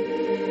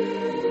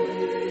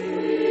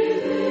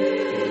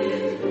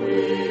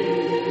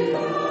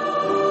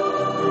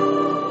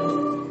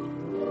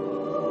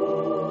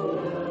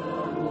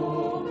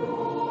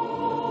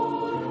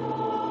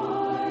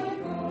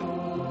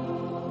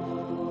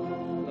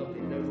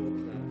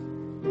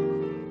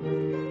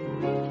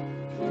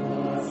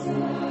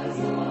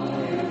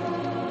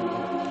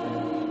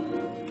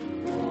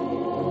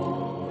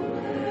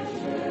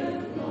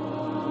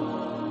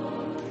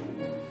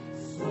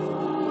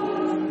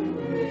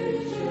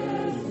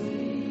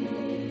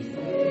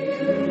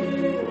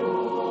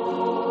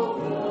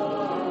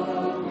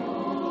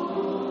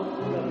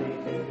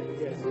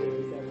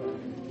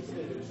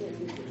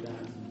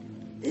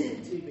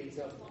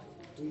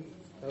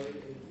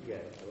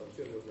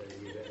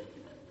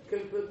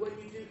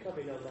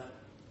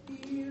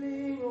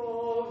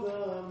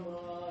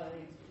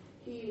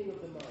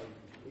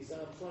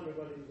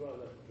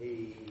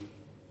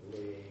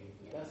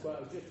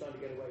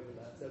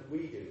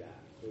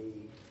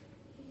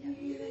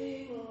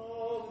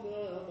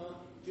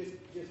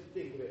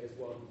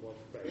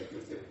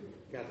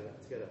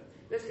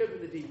Let's go for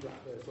the D flat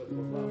first, bar 40.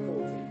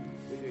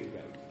 We're doing go.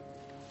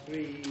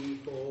 3,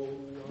 4,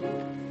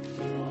 1.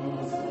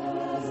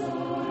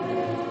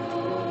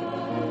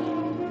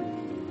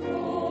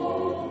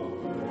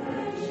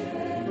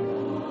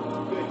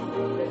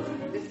 Good.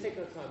 Let's take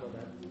our time on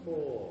that.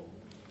 4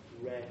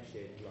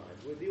 wretched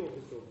lines. With the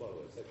orchestra will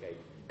follow us. Okay.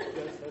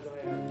 Just as I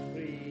am.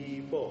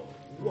 3, 4,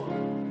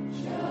 1.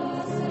 Just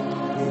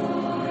as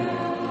I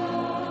am.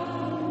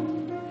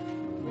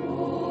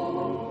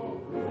 Oh,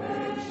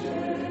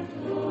 wretched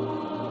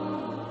line.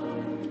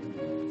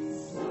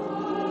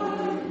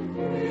 Sun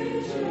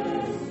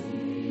reaches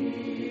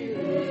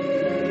healing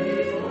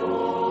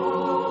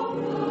of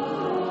the mind.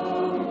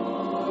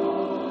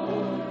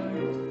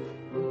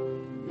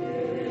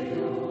 Yea,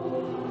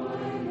 all I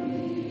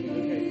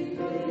need.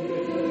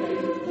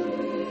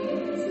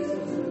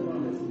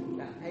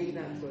 That A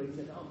natural, it's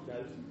an up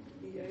note.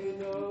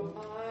 Yea, all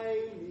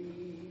I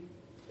need.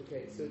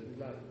 Okay, so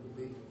like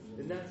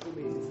the natural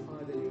means it's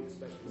higher than you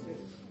expect it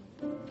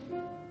to.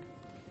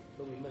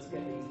 But we must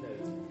get these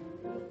notes.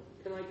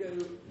 Can I go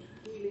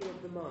healing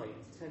of the mind,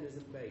 tenors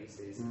and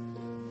basses?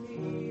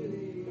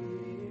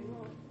 Healing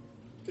of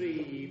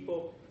 3,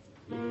 4.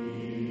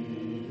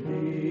 Healing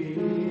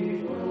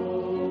of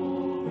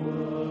the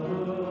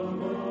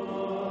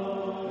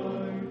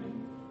mind.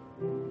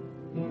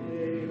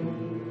 Yea,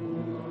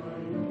 all I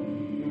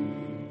need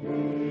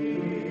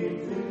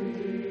thee.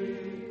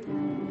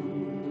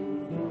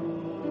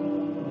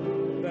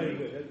 Very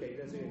good. Okay,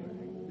 that's it.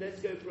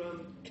 Let's go from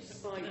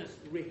sight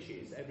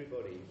riches,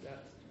 everybody.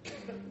 That's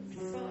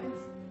sight.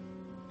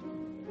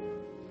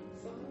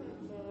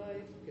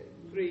 Sight. Okay.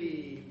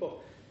 3,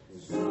 4.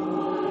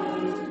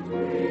 Sight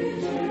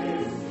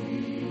riches.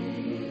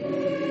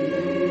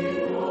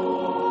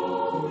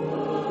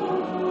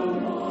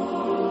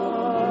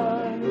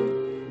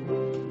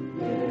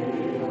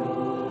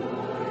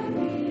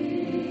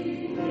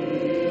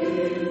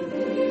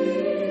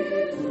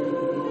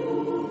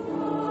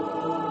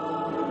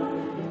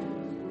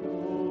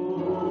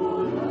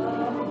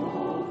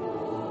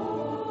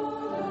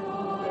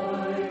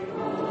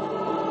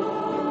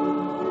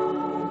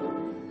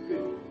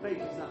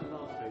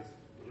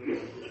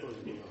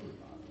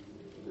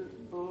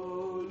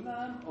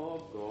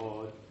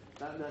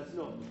 That's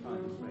not the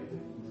kind of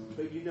phrasing,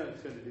 but you know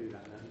it's going to do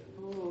that now.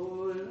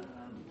 Oh,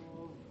 Lamb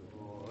of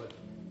God.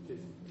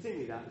 Just sing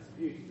me that,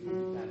 it's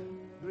beautiful.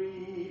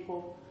 3,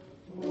 4.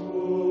 Oh,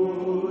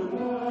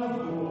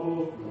 Lamb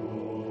of God.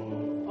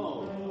 Oh,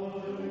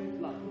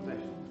 like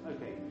confession.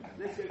 Okay,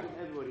 let's go from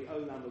everybody. Oh,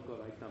 Lamb of God,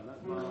 I come.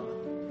 That's bar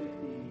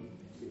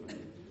 52.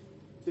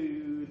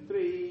 2,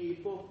 3,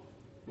 4.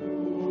 Oh,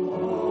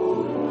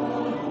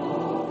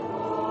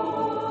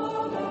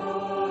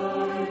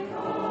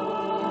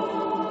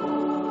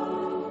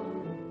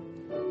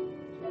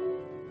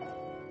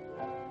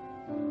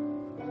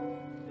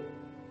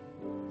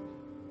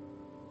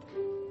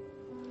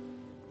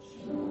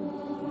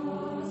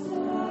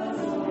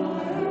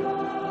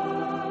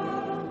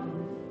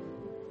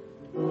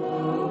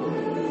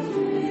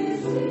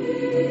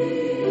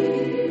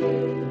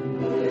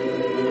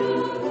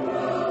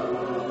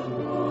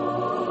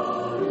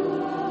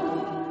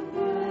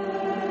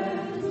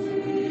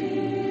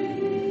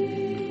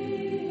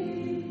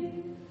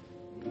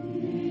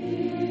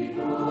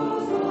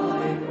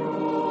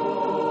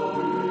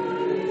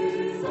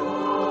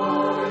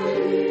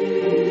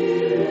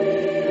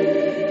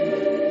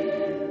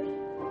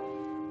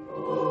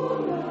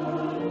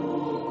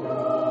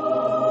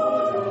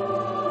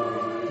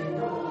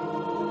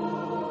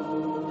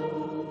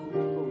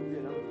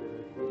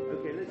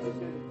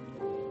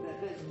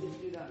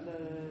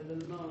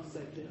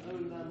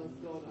 Lamb of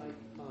God, I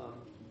come.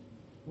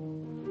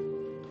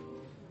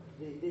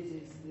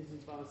 This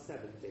is bar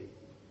 70.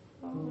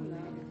 Oh,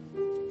 Lamb.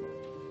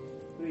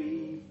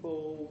 3,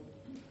 4.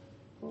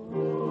 Oh,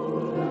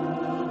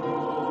 Lamb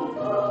of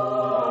God,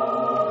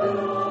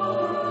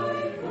 I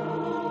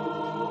come.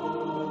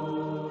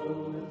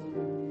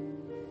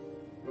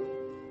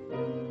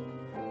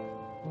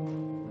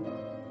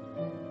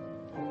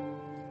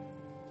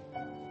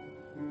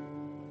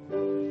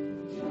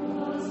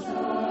 Just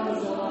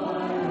as I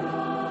am,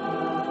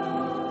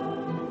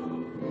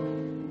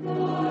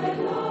 thy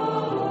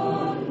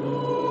love,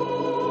 Lord,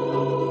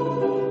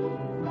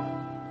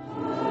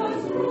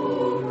 has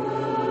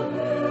broken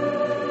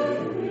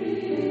every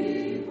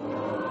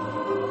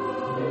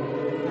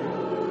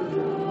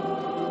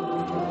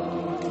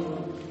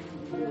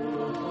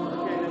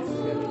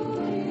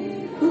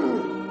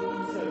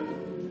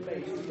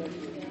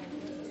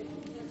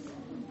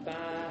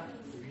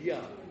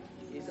barrier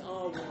is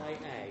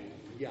R-Y-A,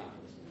 yeah.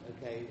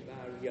 Okay,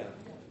 barrier.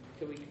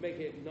 Can we make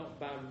it not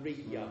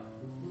barrier?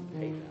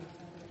 Hate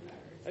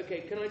that. Okay,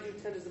 can I do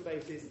tenors and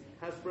basses?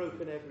 Has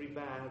broken every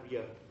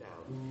barrier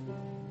down.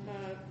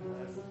 Has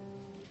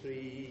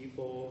 3,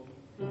 4.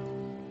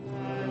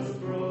 Has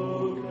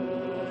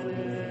broken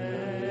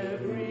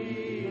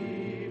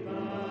every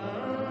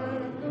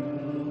barrier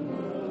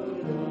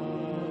down.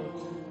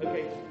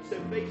 Okay, so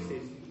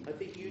basses. I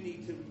think you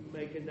need to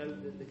make a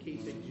note that the key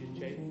signature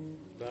change.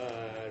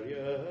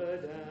 Barrier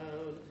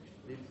down.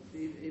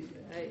 It's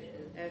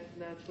F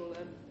natural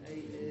and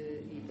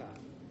E flat.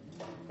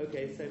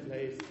 Okay, same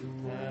place.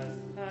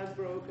 Has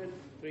broken.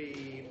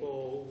 3,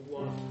 4,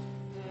 1.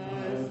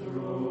 Has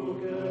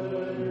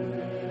broken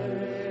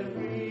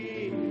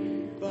every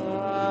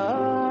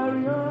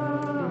barrier.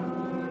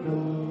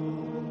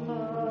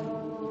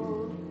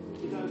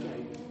 Is that okay?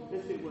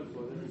 Let's do it once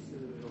more. Let's do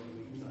it on the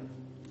weak side.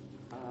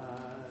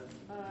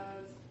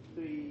 Has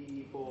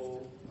 3,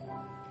 4.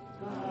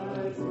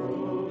 Has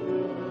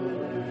broken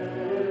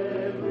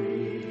every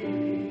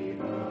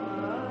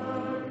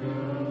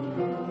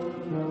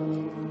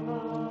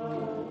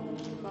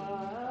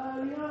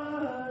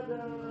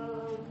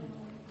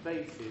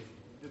bases.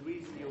 The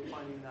reason you're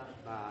finding that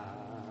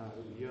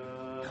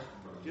barrier,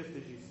 just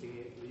as you sing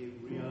it,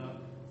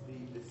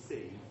 the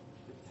C,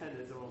 the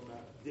tenors are on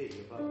that D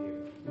above you.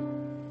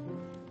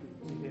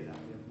 You hear that?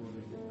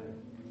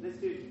 Let's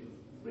do it.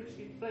 Rich,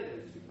 can you play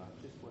those two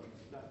parts just once,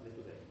 that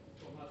little bit?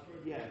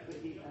 Yeah, but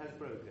he has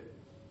broken.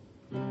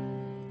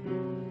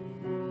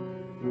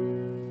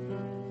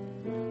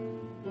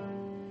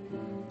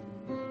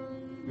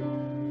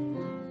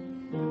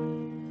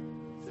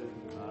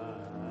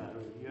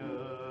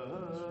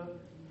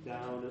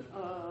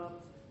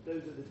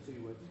 Those are the two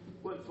words.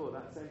 Once more,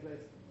 that same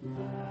place.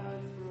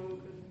 Has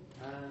broken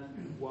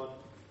and 1.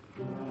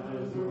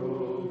 Has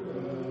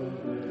broken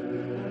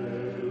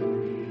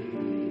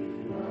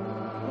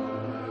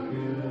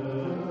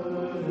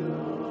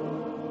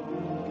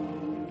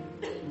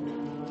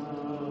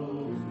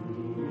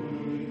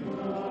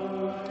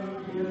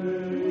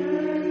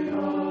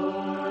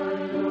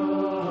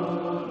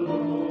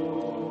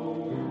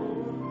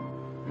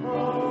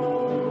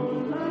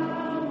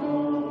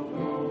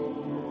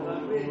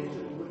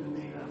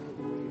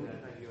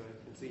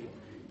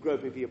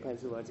groping for your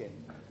pencil right in.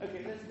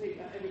 Okay, let's take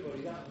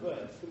everybody, that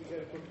verse. Can we go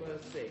from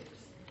verse 6?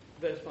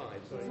 Verse 5,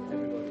 sorry,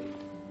 everybody.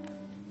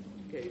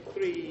 Okay,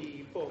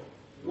 3, 4,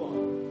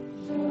 1.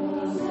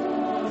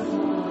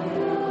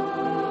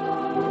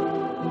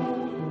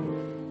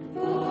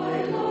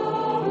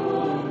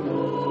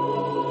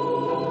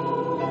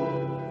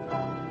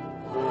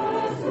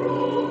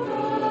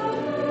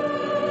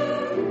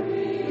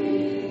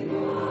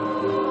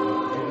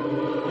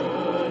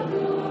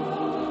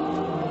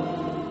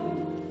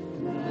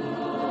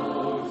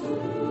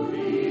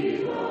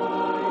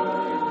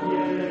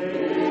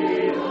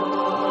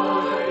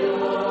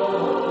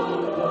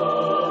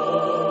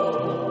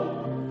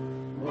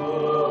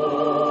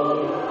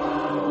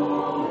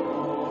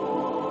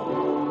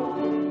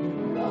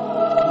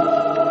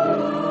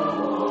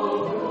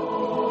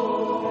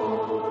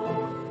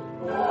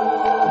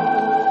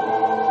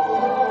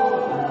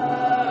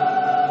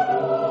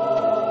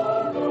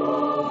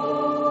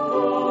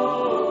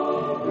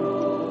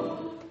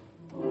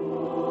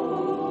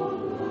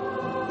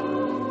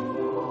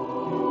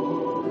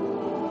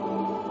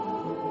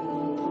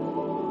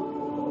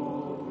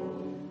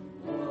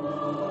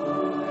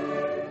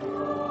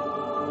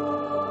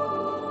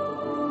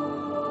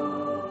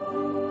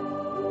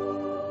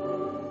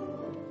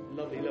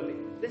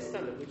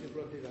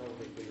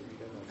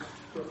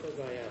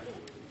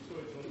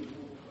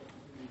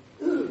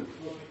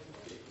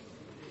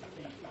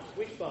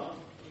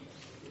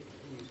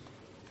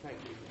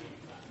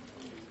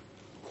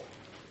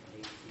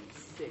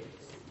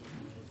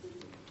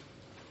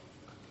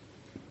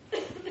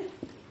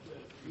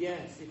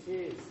 Yes, it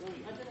is. I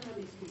don't know how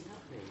these keep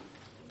happening.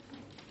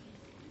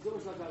 It's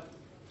almost like I've...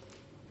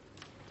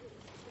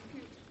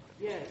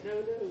 Yeah, no, I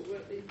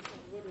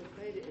would have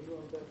played it as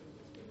well, but...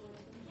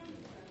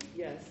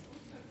 Yes.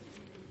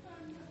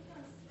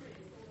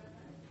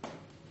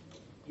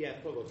 Yeah,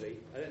 probably.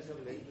 Let's have a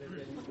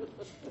look.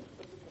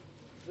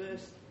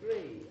 Verse 3.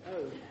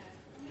 Oh.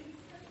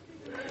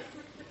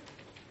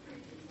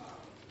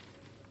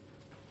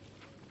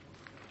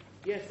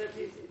 Yes, that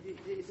is.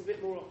 It's a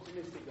bit more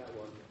optimistic, that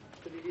one.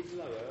 But it is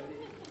lower.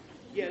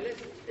 Yeah,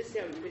 let's see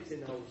how it fits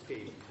in the whole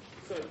scheme.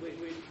 Sorry,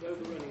 we're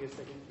overrunning a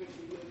second. Richard,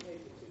 are you okay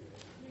for 2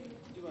 minutes?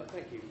 Do you mind?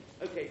 Thank you.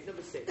 Okay,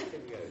 number 6.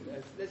 Here we go.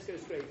 Let's go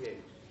straight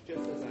in.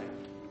 Just as I am.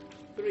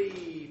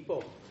 3,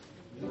 4.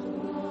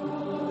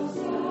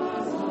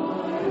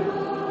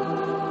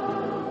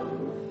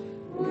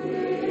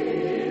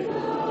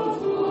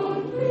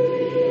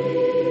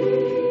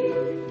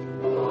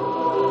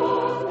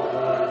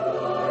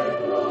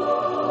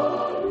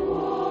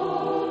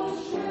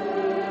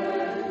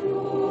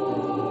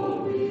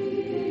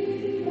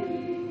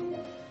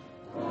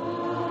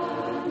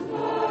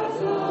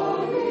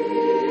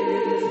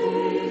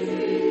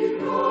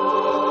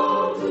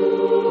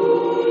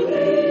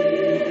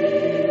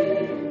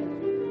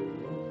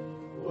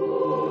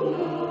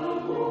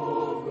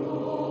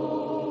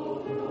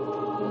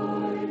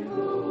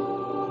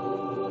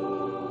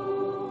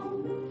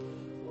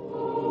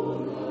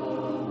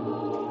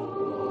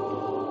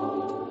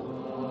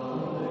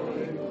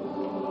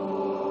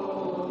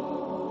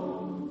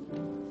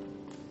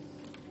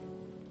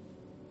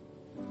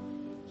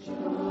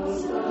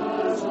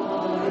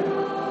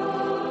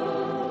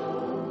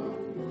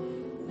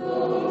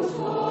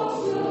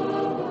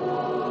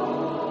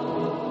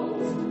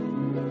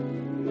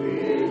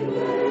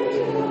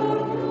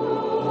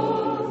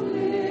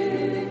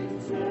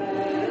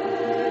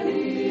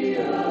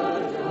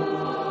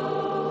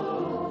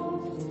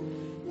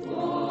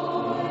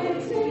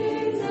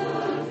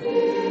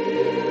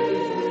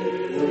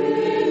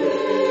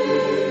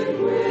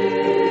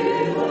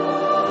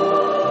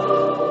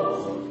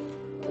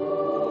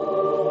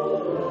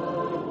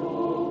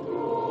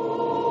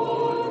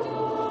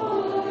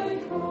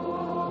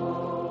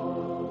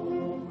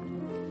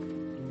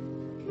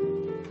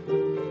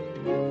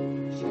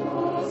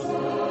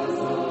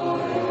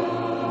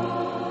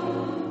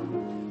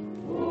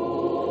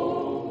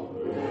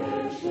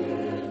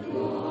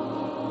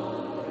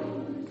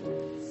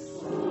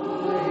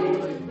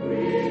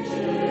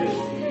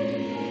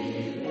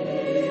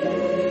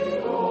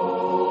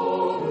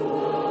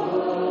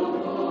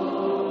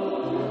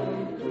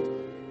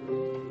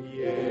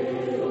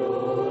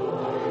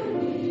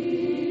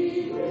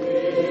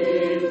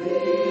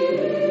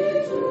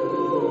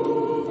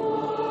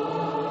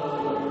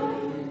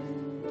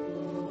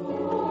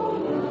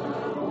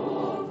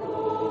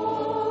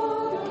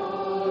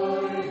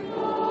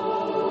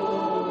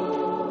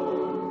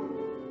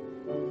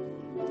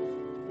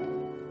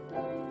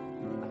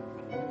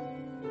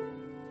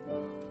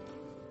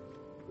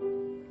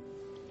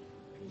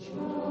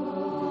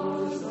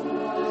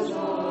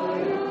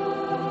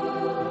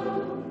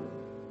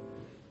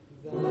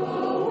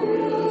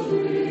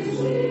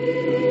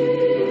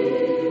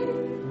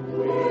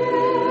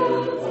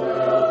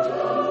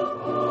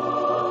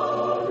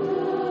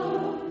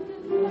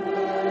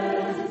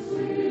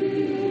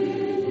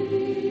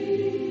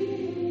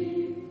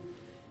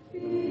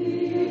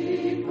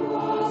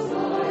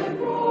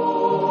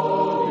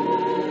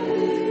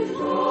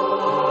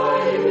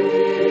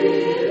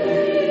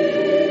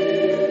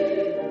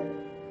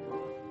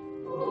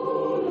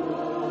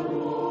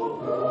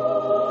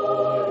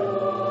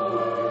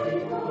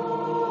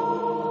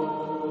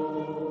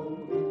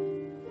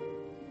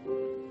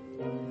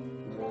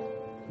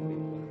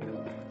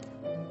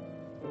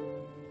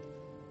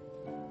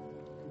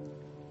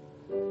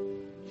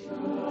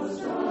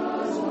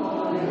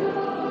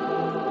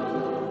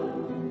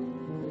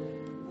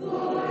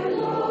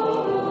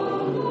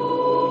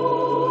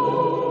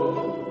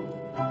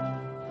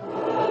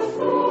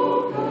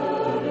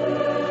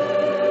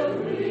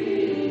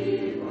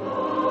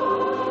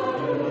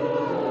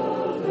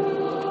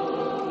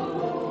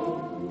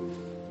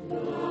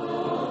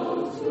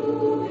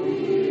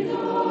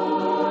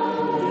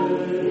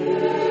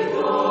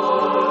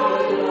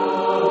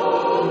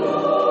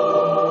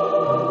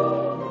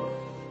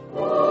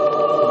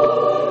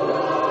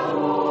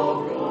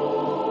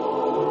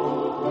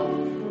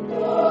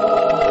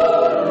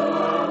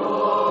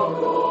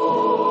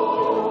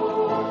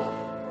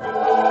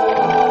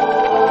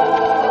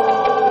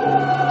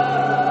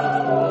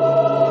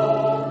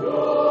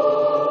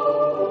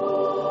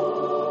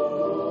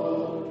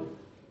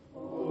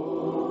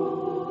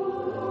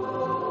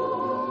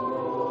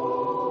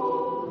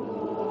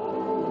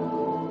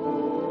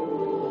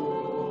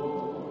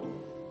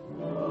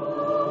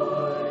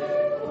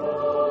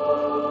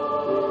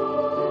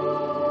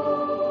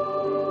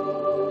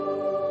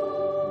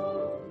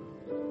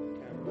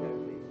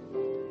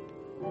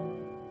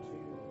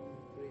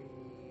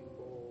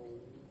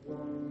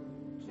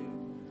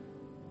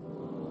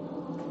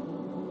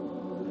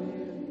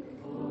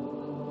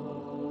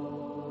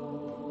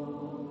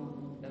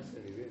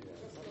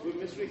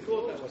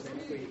 record that one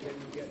next week and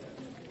you get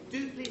that.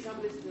 Do please have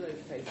a listen to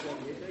those tapes,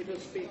 won't you? They will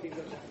speed things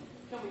up.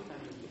 Can we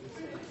thank you?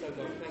 So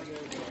long. Thank you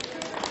very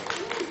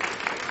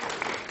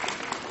much.